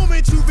 The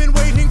moment you've been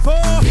waiting for.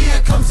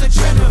 Here comes the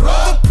general.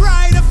 The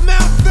pride of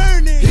Mount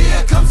Vernon.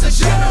 Here comes the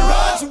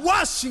general. George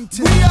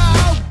Washington. We are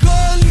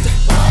outgunned,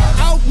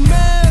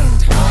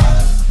 outmanned,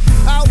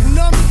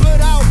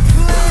 outnumbered,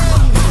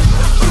 outplanned.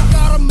 We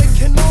gotta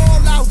make an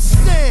all-out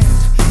stand.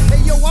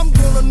 Hey yo, I'm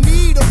gonna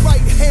need a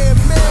right-hand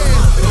man.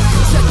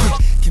 Check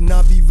it. Can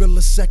I be real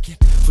a second?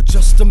 For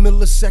just a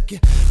millisecond,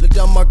 let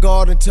down my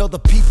guard and tell the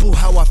people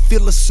how I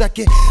feel a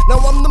second. Now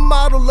I'm the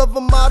model of a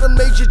modern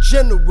major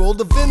general,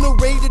 the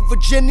venerated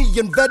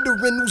Virginian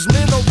veteran whose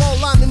men are all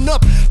lining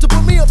up to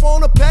put me up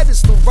on a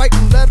pedestal,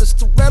 writing letters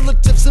to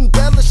relatives,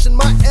 embellishing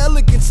my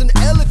elegance and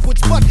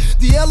eloquence. But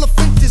the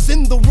elephant is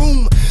in the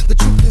room, the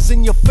truth is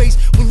in your face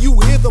when you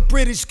hear the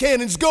British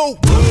cannons go.